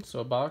to open. So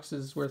a box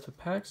is worth of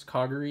packs.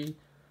 Kagari,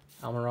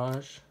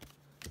 Almirage.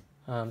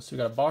 So we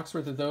got a box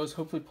worth of those.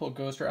 Hopefully pull a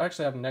Ghoster. I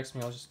actually have them next to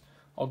me.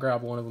 I'll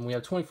grab one of them. We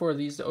have 24 of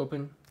these to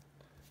open.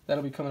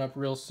 That'll be coming up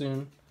real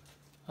soon.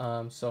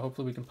 So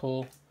hopefully we can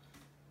pull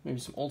maybe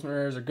some Ultimate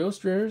Rares or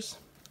Ghost Rares.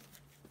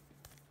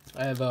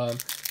 I have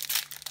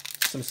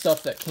some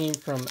stuff that came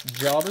from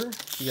Jobber.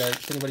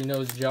 If anybody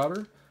knows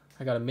Jobber,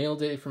 I got a mail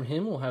day from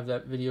him. We'll have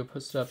that video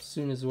posted up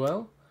soon as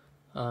well.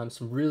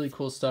 Some really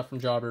cool stuff from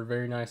Jobber.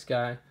 Very nice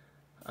guy.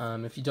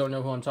 If you don't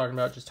know who I'm talking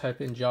about, just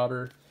type in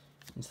Jobber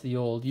into the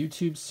old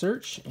YouTube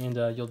search, and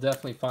you'll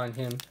definitely find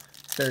him.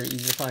 It's very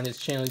easy to find his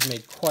channel. He's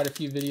made quite a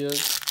few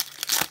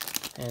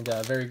videos, and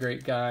a very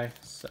great guy.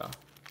 So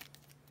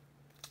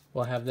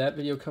we'll have that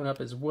video coming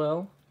up as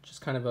well. Just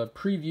kind of a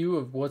preview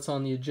of what's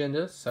on the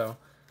agenda. So,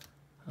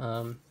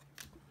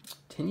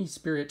 Tiny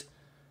Spirit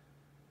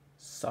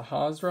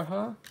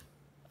Sahasraha.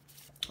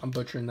 I'm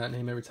butchering that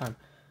name every time.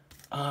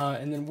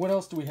 And then what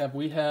else do we have?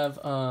 We have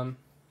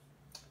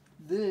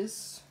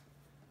this.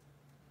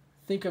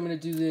 I think I'm going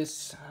to do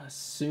this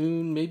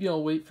soon. Maybe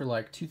I'll wait for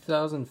like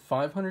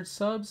 2,500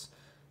 subs.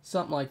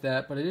 Something like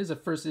that. But it is a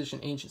first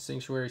edition Ancient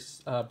Sanctuary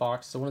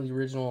box. So one of the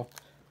original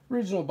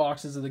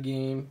boxes of the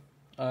game.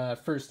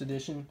 First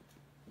edition.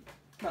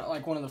 Not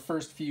like one of the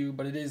first few,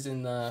 but it is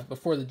in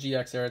before the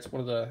GX era. It's one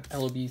of the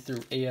LOB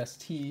through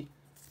AST,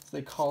 as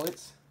they call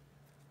it.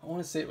 I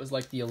want to say it was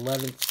like the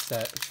 11th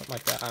set or something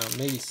like that. I don't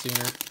know, maybe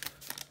sooner.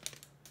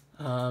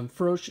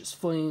 Ferocious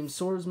Flame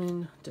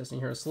Swordsman,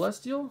 Destiny Hero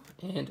Celestial,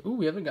 and ooh,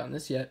 we haven't gotten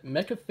this yet.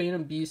 Mecha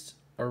Phantom Beast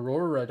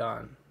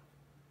Auroradon.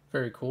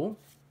 Very cool.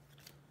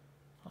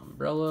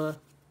 Umbrella,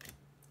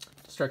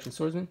 Destruction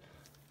Swordsman.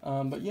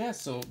 But yeah,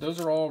 so those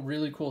are all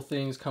really cool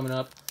things coming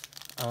up.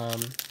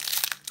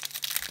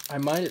 I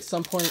might at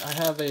some point, I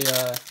have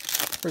a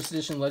first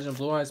edition Legend of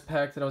Blue Eyes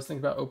pack that I was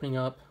thinking about opening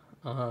up.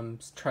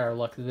 Try our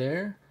luck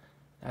there.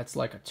 That's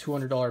like a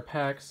 $200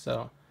 pack,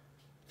 so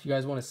if you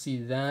guys want to see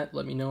that,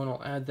 let me know and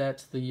I'll add that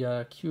to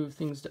the queue of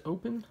things to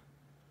open.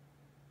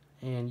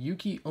 And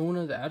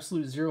YuGiOh, the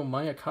Absolute Zero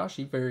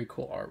Mayakashi, very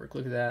cool artwork.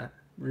 Look at that.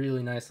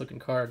 Really nice looking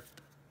card.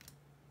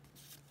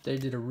 They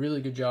did a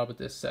really good job with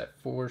this set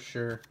for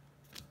sure.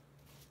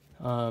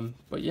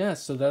 But yeah,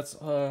 so that's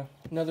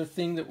another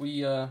thing that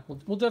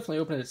we'll definitely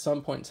open it at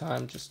some point in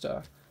time. Just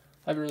I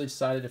haven't really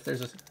decided if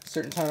there's a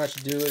certain time I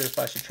should do it, or if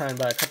I should try and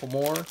buy a couple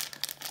more.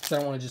 Because I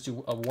don't want to just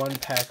do a one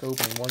pack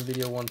opening, one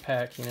video, one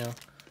pack, you know.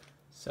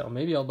 So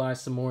maybe I'll buy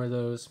some more of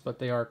those, but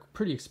they are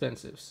pretty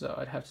expensive, so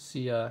I'd have to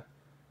see a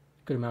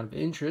good amount of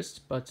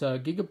interest. But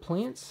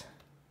Gigaplants,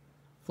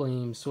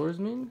 Flame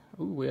Swordsman.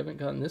 Ooh, we haven't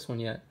gotten this one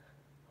yet.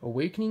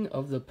 Awakening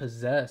of the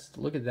Possessed.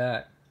 Look at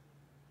that.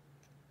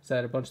 Is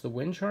that a bunch of the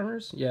Wind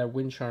Charmers? Yeah,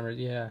 Wind Charmers,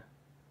 yeah.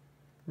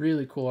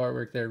 Really cool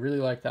artwork there. Really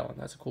like that one.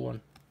 That's a cool one.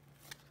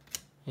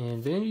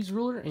 And Vanity's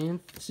Ruler and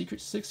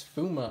Secret Six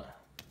Fuma.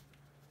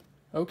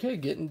 Okay,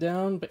 getting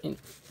down, but in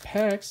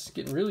packs,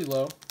 getting really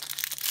low.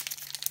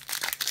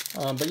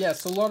 But yeah,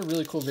 so a lot of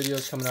really cool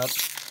videos coming up.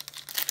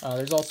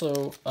 There's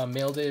also a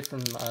mail day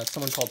from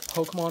someone called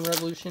Pokemon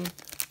Revolution.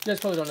 You guys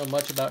probably don't know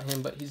much about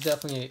him, but he's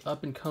definitely an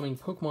up-and-coming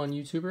Pokemon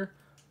YouTuber.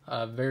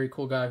 Very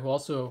cool guy who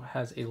also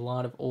has a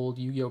lot of old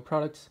Yu-Gi-Oh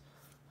products.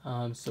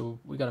 So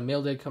we got a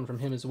mail day come from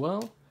him as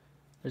well.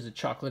 There's a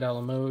chocolate a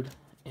la mode,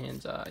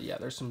 and yeah,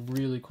 there's some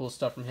really cool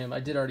stuff from him. I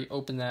did already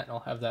open that, and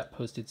I'll have that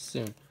posted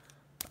soon.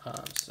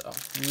 So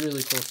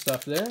really cool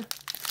stuff there.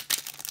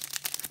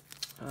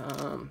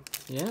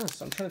 Yeah,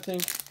 so I'm trying to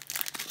think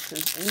if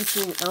there's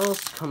anything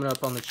else coming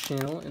up on the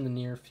channel in the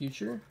near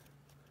future.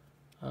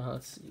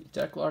 Let's see,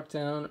 Deck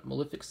Lockdown,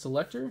 Malefic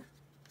Selector,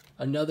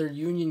 another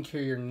Union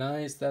Carrier,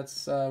 nice.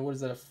 That's what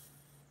is that, a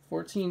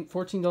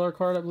 $14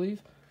 card, I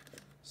believe.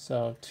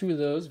 So 2 of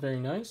those, very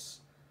nice.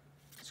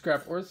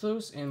 Scrap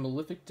Orthos and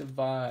Malefic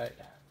Divide.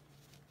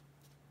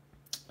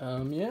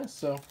 Yeah,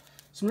 so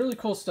some really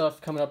cool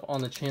stuff coming up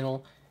on the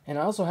channel. And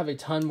I also have a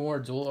ton more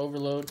Duel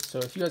Overload. So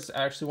if you guys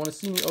actually want to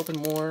see me open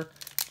more,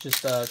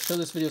 just show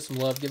this video some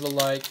love, give it a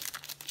like.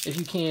 If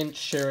you can,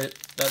 share it.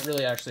 That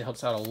really actually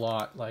helps out a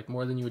lot, like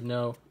more than you would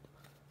know.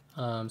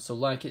 So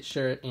like it,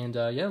 share it, and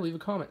yeah, leave a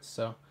comment.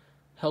 So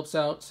helps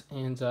out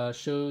and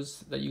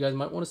shows that you guys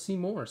might want to see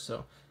more.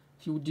 So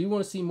if you do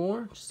want to see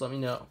more, just let me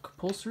know.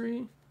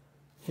 Compulsory,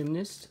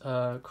 Hymnist,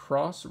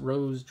 Cross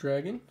Rose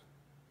Dragon,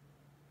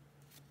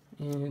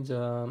 and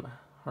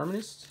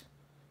Harmonist,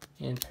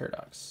 and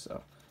Paradox.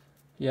 So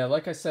yeah,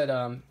 like I said,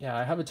 yeah,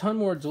 I have a ton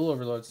more Duel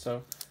Overloads.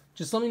 So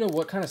just let me know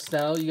what kind of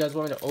style you guys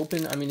want me to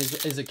open. I mean,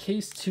 is a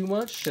case too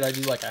much? Should I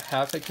do like a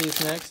half a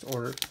case next,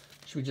 or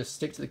should we just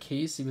stick to the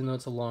case even though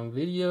it's a long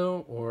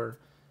video, or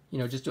you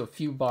know, just do a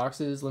few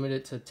boxes, limit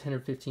it to 10 or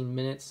 15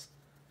 minutes?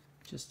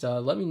 Just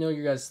let me know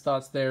your guys'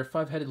 thoughts there.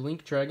 5-headed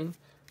Link Dragon.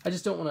 I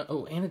just don't want to.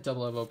 Oh, and a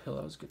double Evo Pill.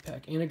 That was a good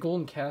pack. And a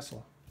Golden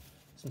Castle.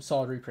 Some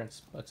solid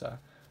reprints, but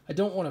I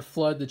don't want to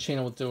flood the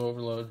channel with Duel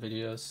Overload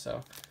videos.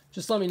 So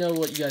just let me know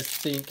what you guys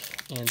think,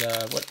 and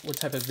what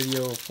type of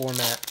video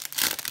format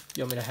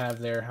you want me to have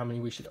there, how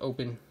many we should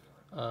open.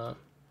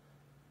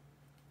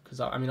 Because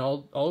I mean,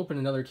 I'll open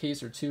another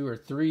case or 2 or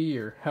 3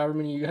 or however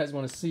many you guys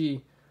want to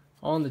see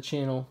on the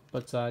channel,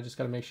 but I just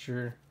got to make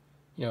sure,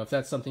 you know, if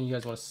that's something you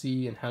guys want to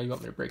see and how you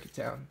want me to break it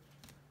down.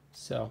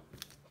 So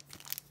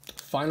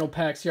final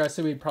packs here. I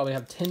said we'd probably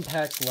have 10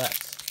 packs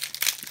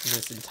left in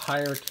this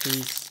entire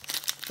case.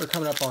 We're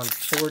coming up on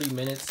 40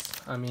 minutes.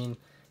 I mean,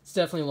 it's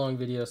definitely a long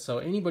video, so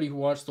anybody who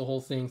watched the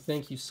whole thing,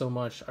 thank you so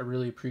much. I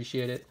really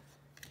appreciate it.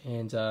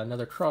 And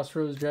another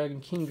Crossroads Dragon,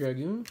 King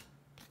Dragoon.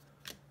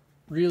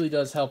 Really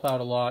does help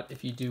out a lot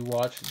if you do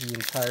watch the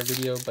entire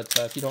video, but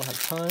if you don't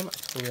have time, I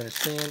totally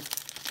understand.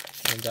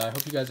 And I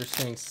hope you guys are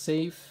staying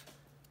safe.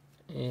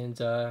 And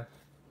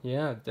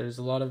yeah, there's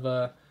a lot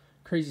of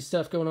crazy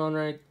stuff going on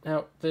right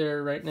out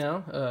there right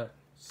now.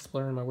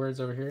 Slurring my words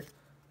over here.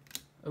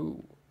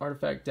 Oh,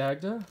 Artifact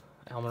Dagda,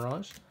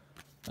 Almirage.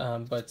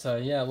 But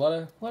yeah, a lot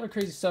of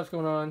crazy stuff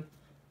going on.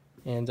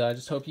 And I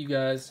just hope you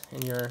guys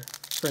and your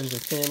friends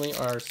and family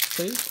are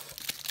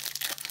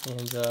safe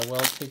and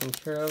well taken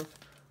care of.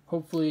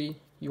 Hopefully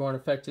you aren't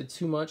affected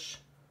too much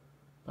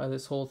by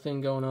this whole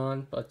thing going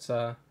on. But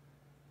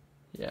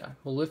yeah,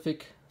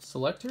 Malefic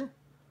Selector,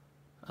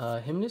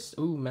 Hymnist,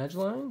 ooh,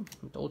 Mageline,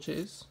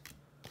 Dolces.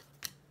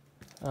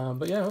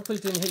 But yeah, hopefully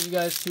it didn't hit you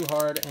guys too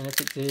hard, and if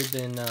it did,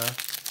 then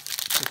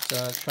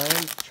just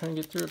try and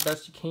get through it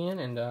best you can,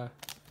 and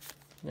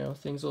you know,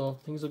 things will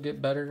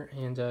get better,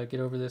 and get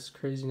over this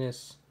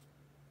craziness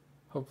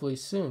hopefully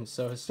soon.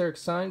 So Hysteric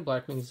Sign,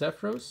 Blackwing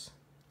Zephyros,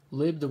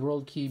 Lib the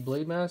World Key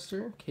Blade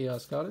Master,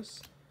 Chaos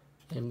Goddess,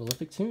 and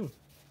Malefic Tune.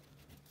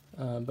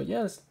 But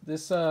yeah,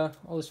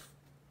 all this,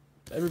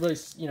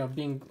 everybody's, you know,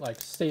 being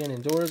like staying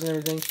indoors and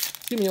everything,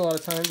 give me a lot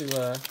of time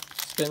to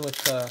spend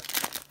with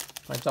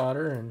my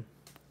daughter and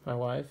my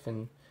wife,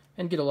 and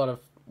get a lot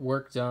of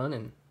work done,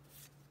 and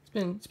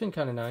it's been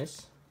kind of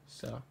nice.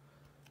 So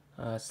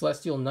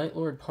Celestial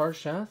Nightlord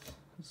Parshath,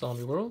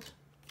 Zombie World,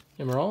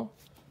 Emerald.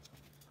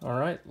 All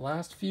right,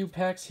 last few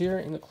packs here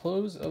in the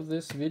close of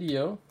this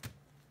video.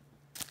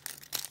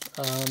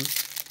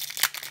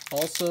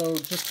 Also,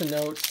 just to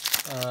note,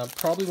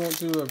 probably won't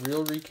do a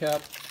real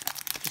recap,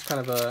 just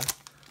kind of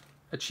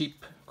a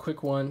cheap,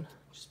 quick one,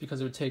 just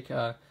because it would take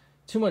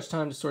too much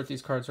time to sort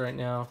these cards right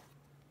now.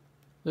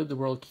 Live the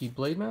World Key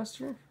Blade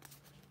Master,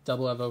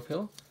 double Evo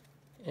Pill,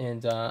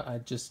 and I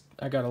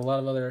got a lot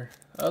of other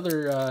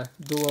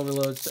Duel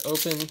Overloads to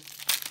open,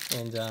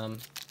 and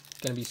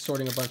going to be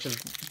sorting a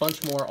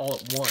bunch more all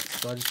at once,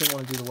 so I just didn't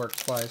want to do the work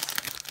twice.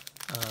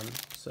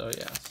 So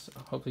yeah, so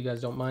hopefully you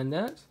guys don't mind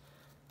that.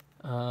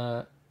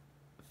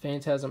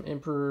 Phantasm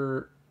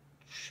Emperor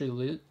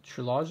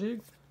Trilogy,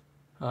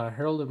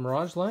 Herald of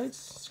Mirage Lights,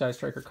 Sky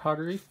Striker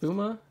Kagari,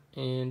 Fuma,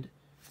 and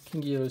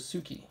Kingyo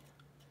Suki.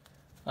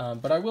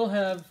 But I will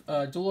have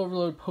Duel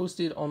Overload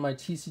posted on my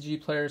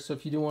TCG player, so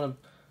if you do want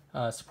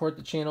to support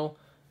the channel,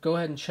 go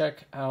ahead and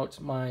check out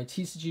my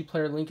TCG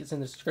player. Link is in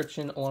the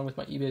description along with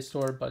my eBay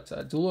store,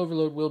 but Duel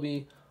Overload will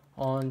be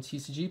on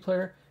TCG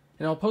player.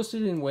 And I'll post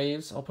it in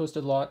waves. I'll post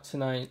a lot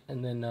tonight,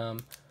 and then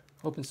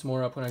open some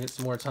more up when I get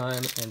some more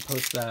time and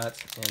post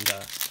that. And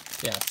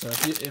yeah, so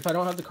if I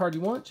don't have the card you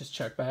want, just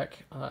check back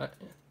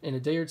in a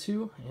day or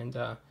two, and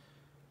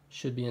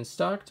should be in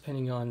stock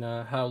depending on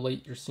how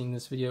late you're seeing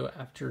this video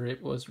after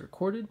it was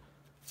recorded.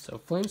 So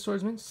Flame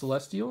Swordsman,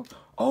 Celestial.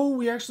 Oh,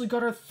 we actually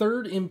got our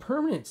third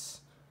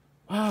impermanence.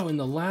 Wow, in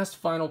the last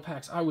final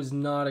packs. I was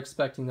not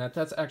expecting that.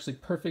 That's actually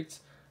perfect.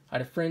 I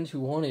had a friend who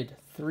wanted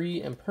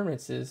 3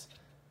 impermanences.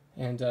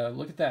 And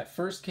look at that.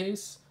 First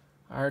case,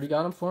 I already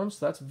got him for him,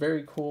 so that's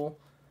very cool.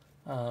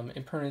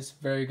 Impermanence,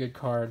 very good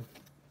card.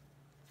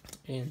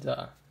 And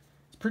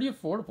it's pretty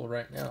affordable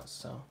right now,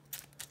 so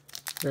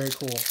very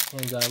cool.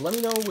 And let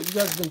me know what you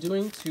guys have been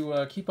doing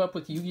to keep up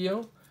with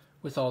Yu-Gi-Oh!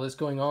 With all this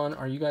going on.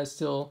 Are you guys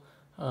still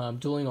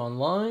dueling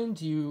online?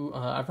 Do you?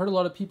 I've heard a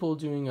lot of people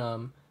doing,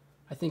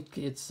 I think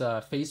it's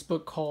a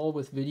Facebook call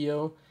with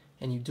video,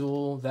 and you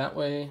duel that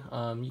way.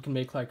 You can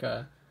make like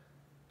a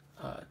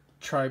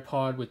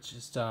tripod with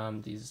just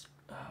these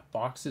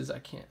boxes. I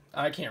can't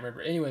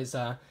remember. Anyways,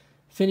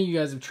 if any of you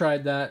guys have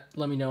tried that,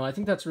 let me know. I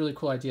think that's a really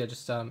cool idea.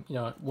 Just you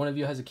know, one of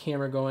you has a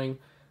camera going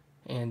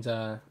and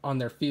on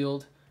their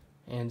field,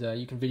 and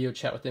you can video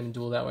chat with them and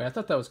duel that way. I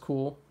thought that was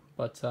cool,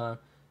 but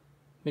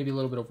maybe a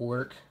little bit of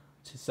work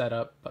to set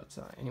up. But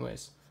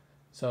anyways,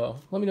 so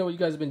let me know what you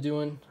guys have been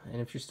doing,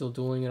 and if you're still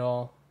dueling at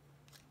all.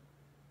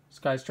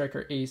 Sky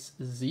Striker Ace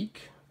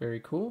Zeke, very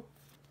cool.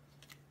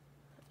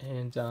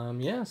 And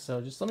yeah,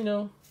 so just let me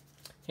know,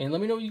 and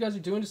let me know what you guys are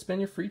doing to spend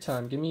your free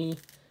time. Give me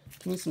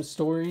some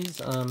stories.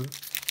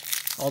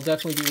 I'll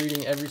definitely be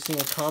reading every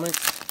single comment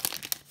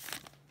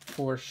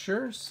for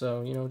sure.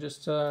 So you know,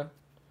 just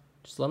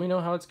let me know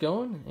how it's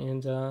going,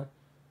 and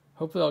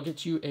hopefully I'll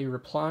get you a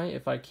reply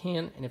if I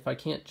can. And if I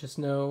can't, just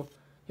know,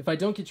 if I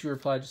don't get you a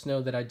reply, just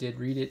know that I did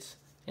read it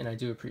and I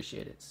do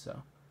appreciate it.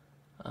 So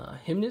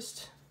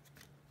Hymnist,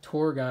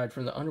 tour guide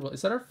from the Underworld.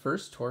 Is that our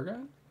first tour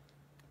guide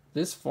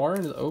this far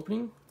into the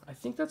opening? I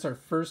think that's our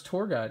first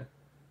tour guide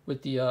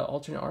with the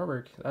alternate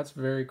artwork. That's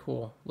very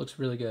cool. Looks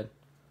really good.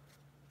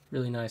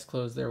 Really nice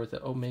clothes there with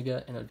the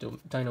Omega and a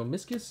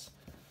Dinomischus.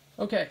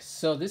 Okay,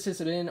 so this has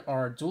been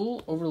our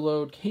Duel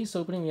Overload case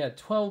opening. We had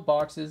 12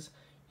 boxes.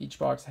 Each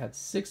box had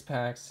 6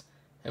 packs,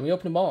 and we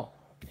opened them all.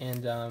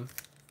 And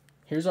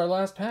here's our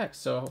last pack.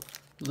 So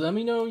let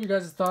me know your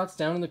guys' thoughts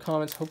down in the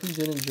comments. Hope you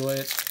did enjoy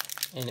it.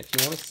 And if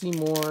you want to see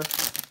more,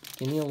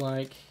 give me a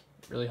like.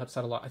 It really helps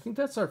out a lot. I think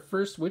that's our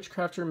first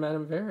Witchcrafter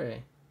Madame Vere.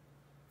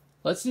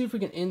 Let's see if we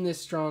can end this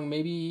strong.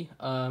 Maybe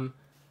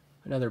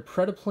another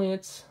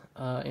Predaplant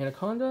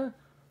Anaconda,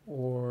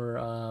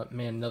 or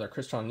man, another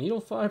Crystron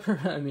Needle Fiber.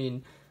 I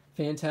mean,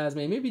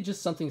 Phantasme. Maybe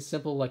just something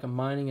simple like a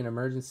Mining and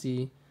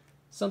Emergency.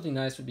 Something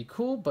nice would be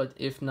cool, but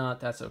if not,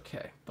 that's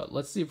okay. But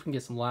let's see if we can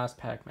get some last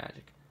pack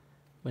magic.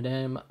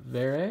 Madame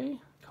Vere,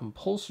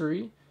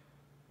 compulsory.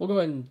 We'll go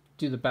ahead and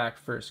do the back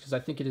first, because I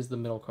think it is the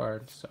middle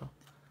card. So,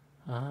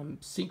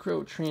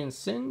 Synchro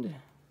Transcend.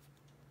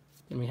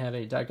 Then we have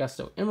a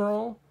Daigusto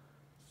Emerald,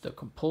 the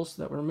Compulse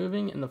that we're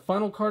removing. And the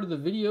final card of the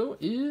video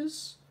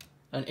is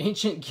an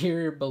Ancient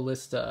Gear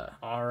Ballista.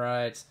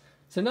 Alright,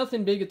 so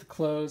nothing big at the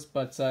close,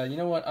 but you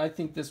know what? I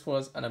think this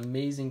was an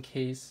amazing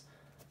case.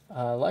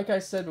 Like I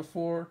said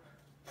before,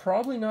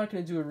 probably not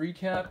going to do a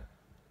recap.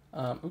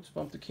 Oops,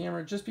 bumped the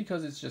camera. Just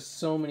because it's just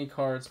so many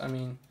cards. I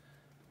mean,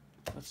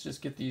 let's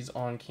just get these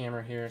on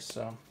camera here.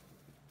 So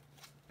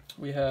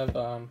we have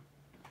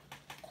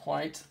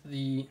quite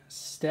the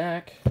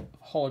stack of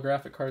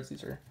holographic cards.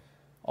 These are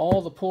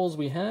all the pulls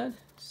we had.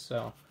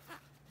 So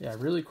yeah,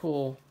 really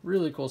cool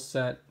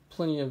set.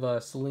 Plenty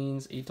of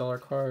Celine's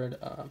 $8 card.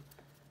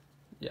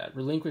 Yeah,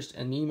 Relinquished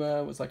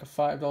Anima was like a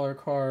 $5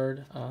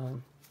 card.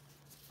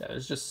 Yeah,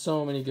 there's just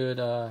so many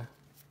good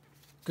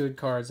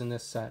cards in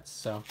this set.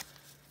 So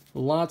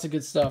lots of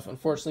good stuff.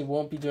 Unfortunately,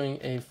 won't be doing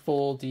a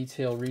full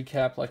detail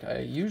recap like I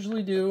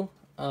usually do.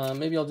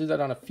 Maybe I'll do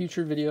that on a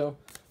future video.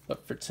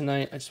 But for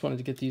tonight, I just wanted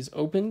to get these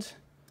opened.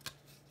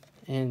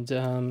 And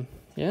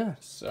yeah,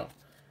 so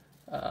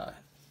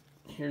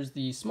here's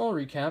the small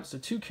recap. So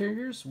 2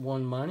 carriers,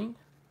 1 mining,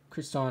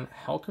 Crystron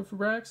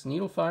Halcafabrax,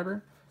 Needle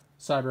Fiber,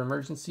 Cyber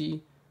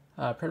Emergency,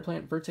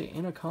 Predaplant Verte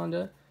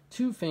Anaconda,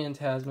 2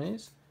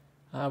 Phantasmes.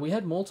 We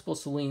had multiple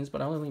Celines,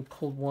 but I only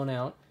pulled 1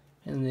 out.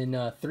 And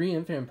then 3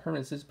 Infinite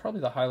Impermanences,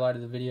 probably the highlight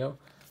of the video.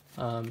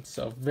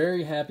 So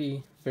very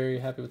happy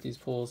with these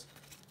pulls.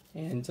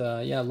 And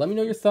yeah, let me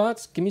know your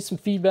thoughts. Give me some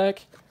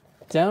feedback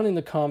down in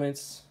the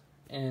comments.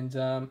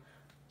 And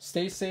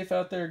stay safe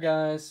out there,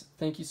 guys.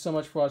 Thank you so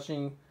much for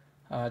watching.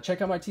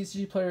 Check out my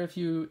TCG player if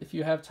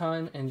you have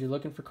time and you're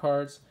looking for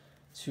cards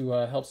to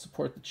help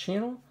support the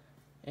channel.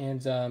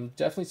 And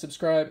definitely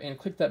subscribe and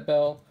click that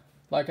bell.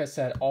 Like I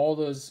said, all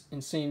those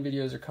insane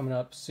videos are coming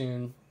up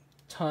soon.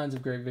 Tons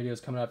of great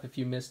videos coming up. If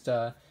you missed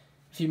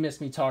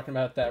me talking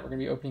about that, we're gonna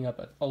be opening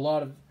up a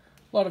lot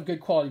of good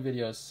quality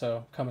videos.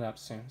 So coming up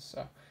soon.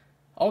 So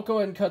I'll go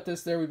ahead and cut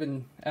this there. We've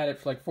been at it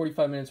for like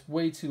 45 minutes,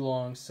 way too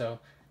long. So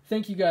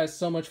thank you guys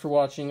so much for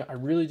watching. I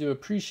really do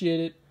appreciate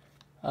it.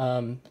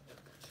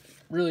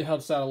 really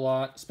helps out a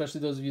lot, especially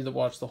those of you that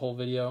watch the whole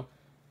video.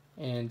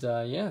 And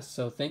yeah,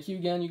 so thank you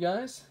again, you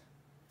guys.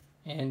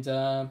 And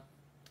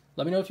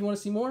let me know if you want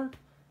to see more.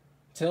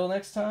 Till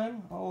next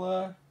time,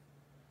 I'll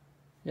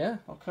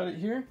cut it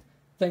here.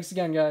 Thanks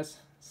again, guys.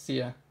 See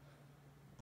ya.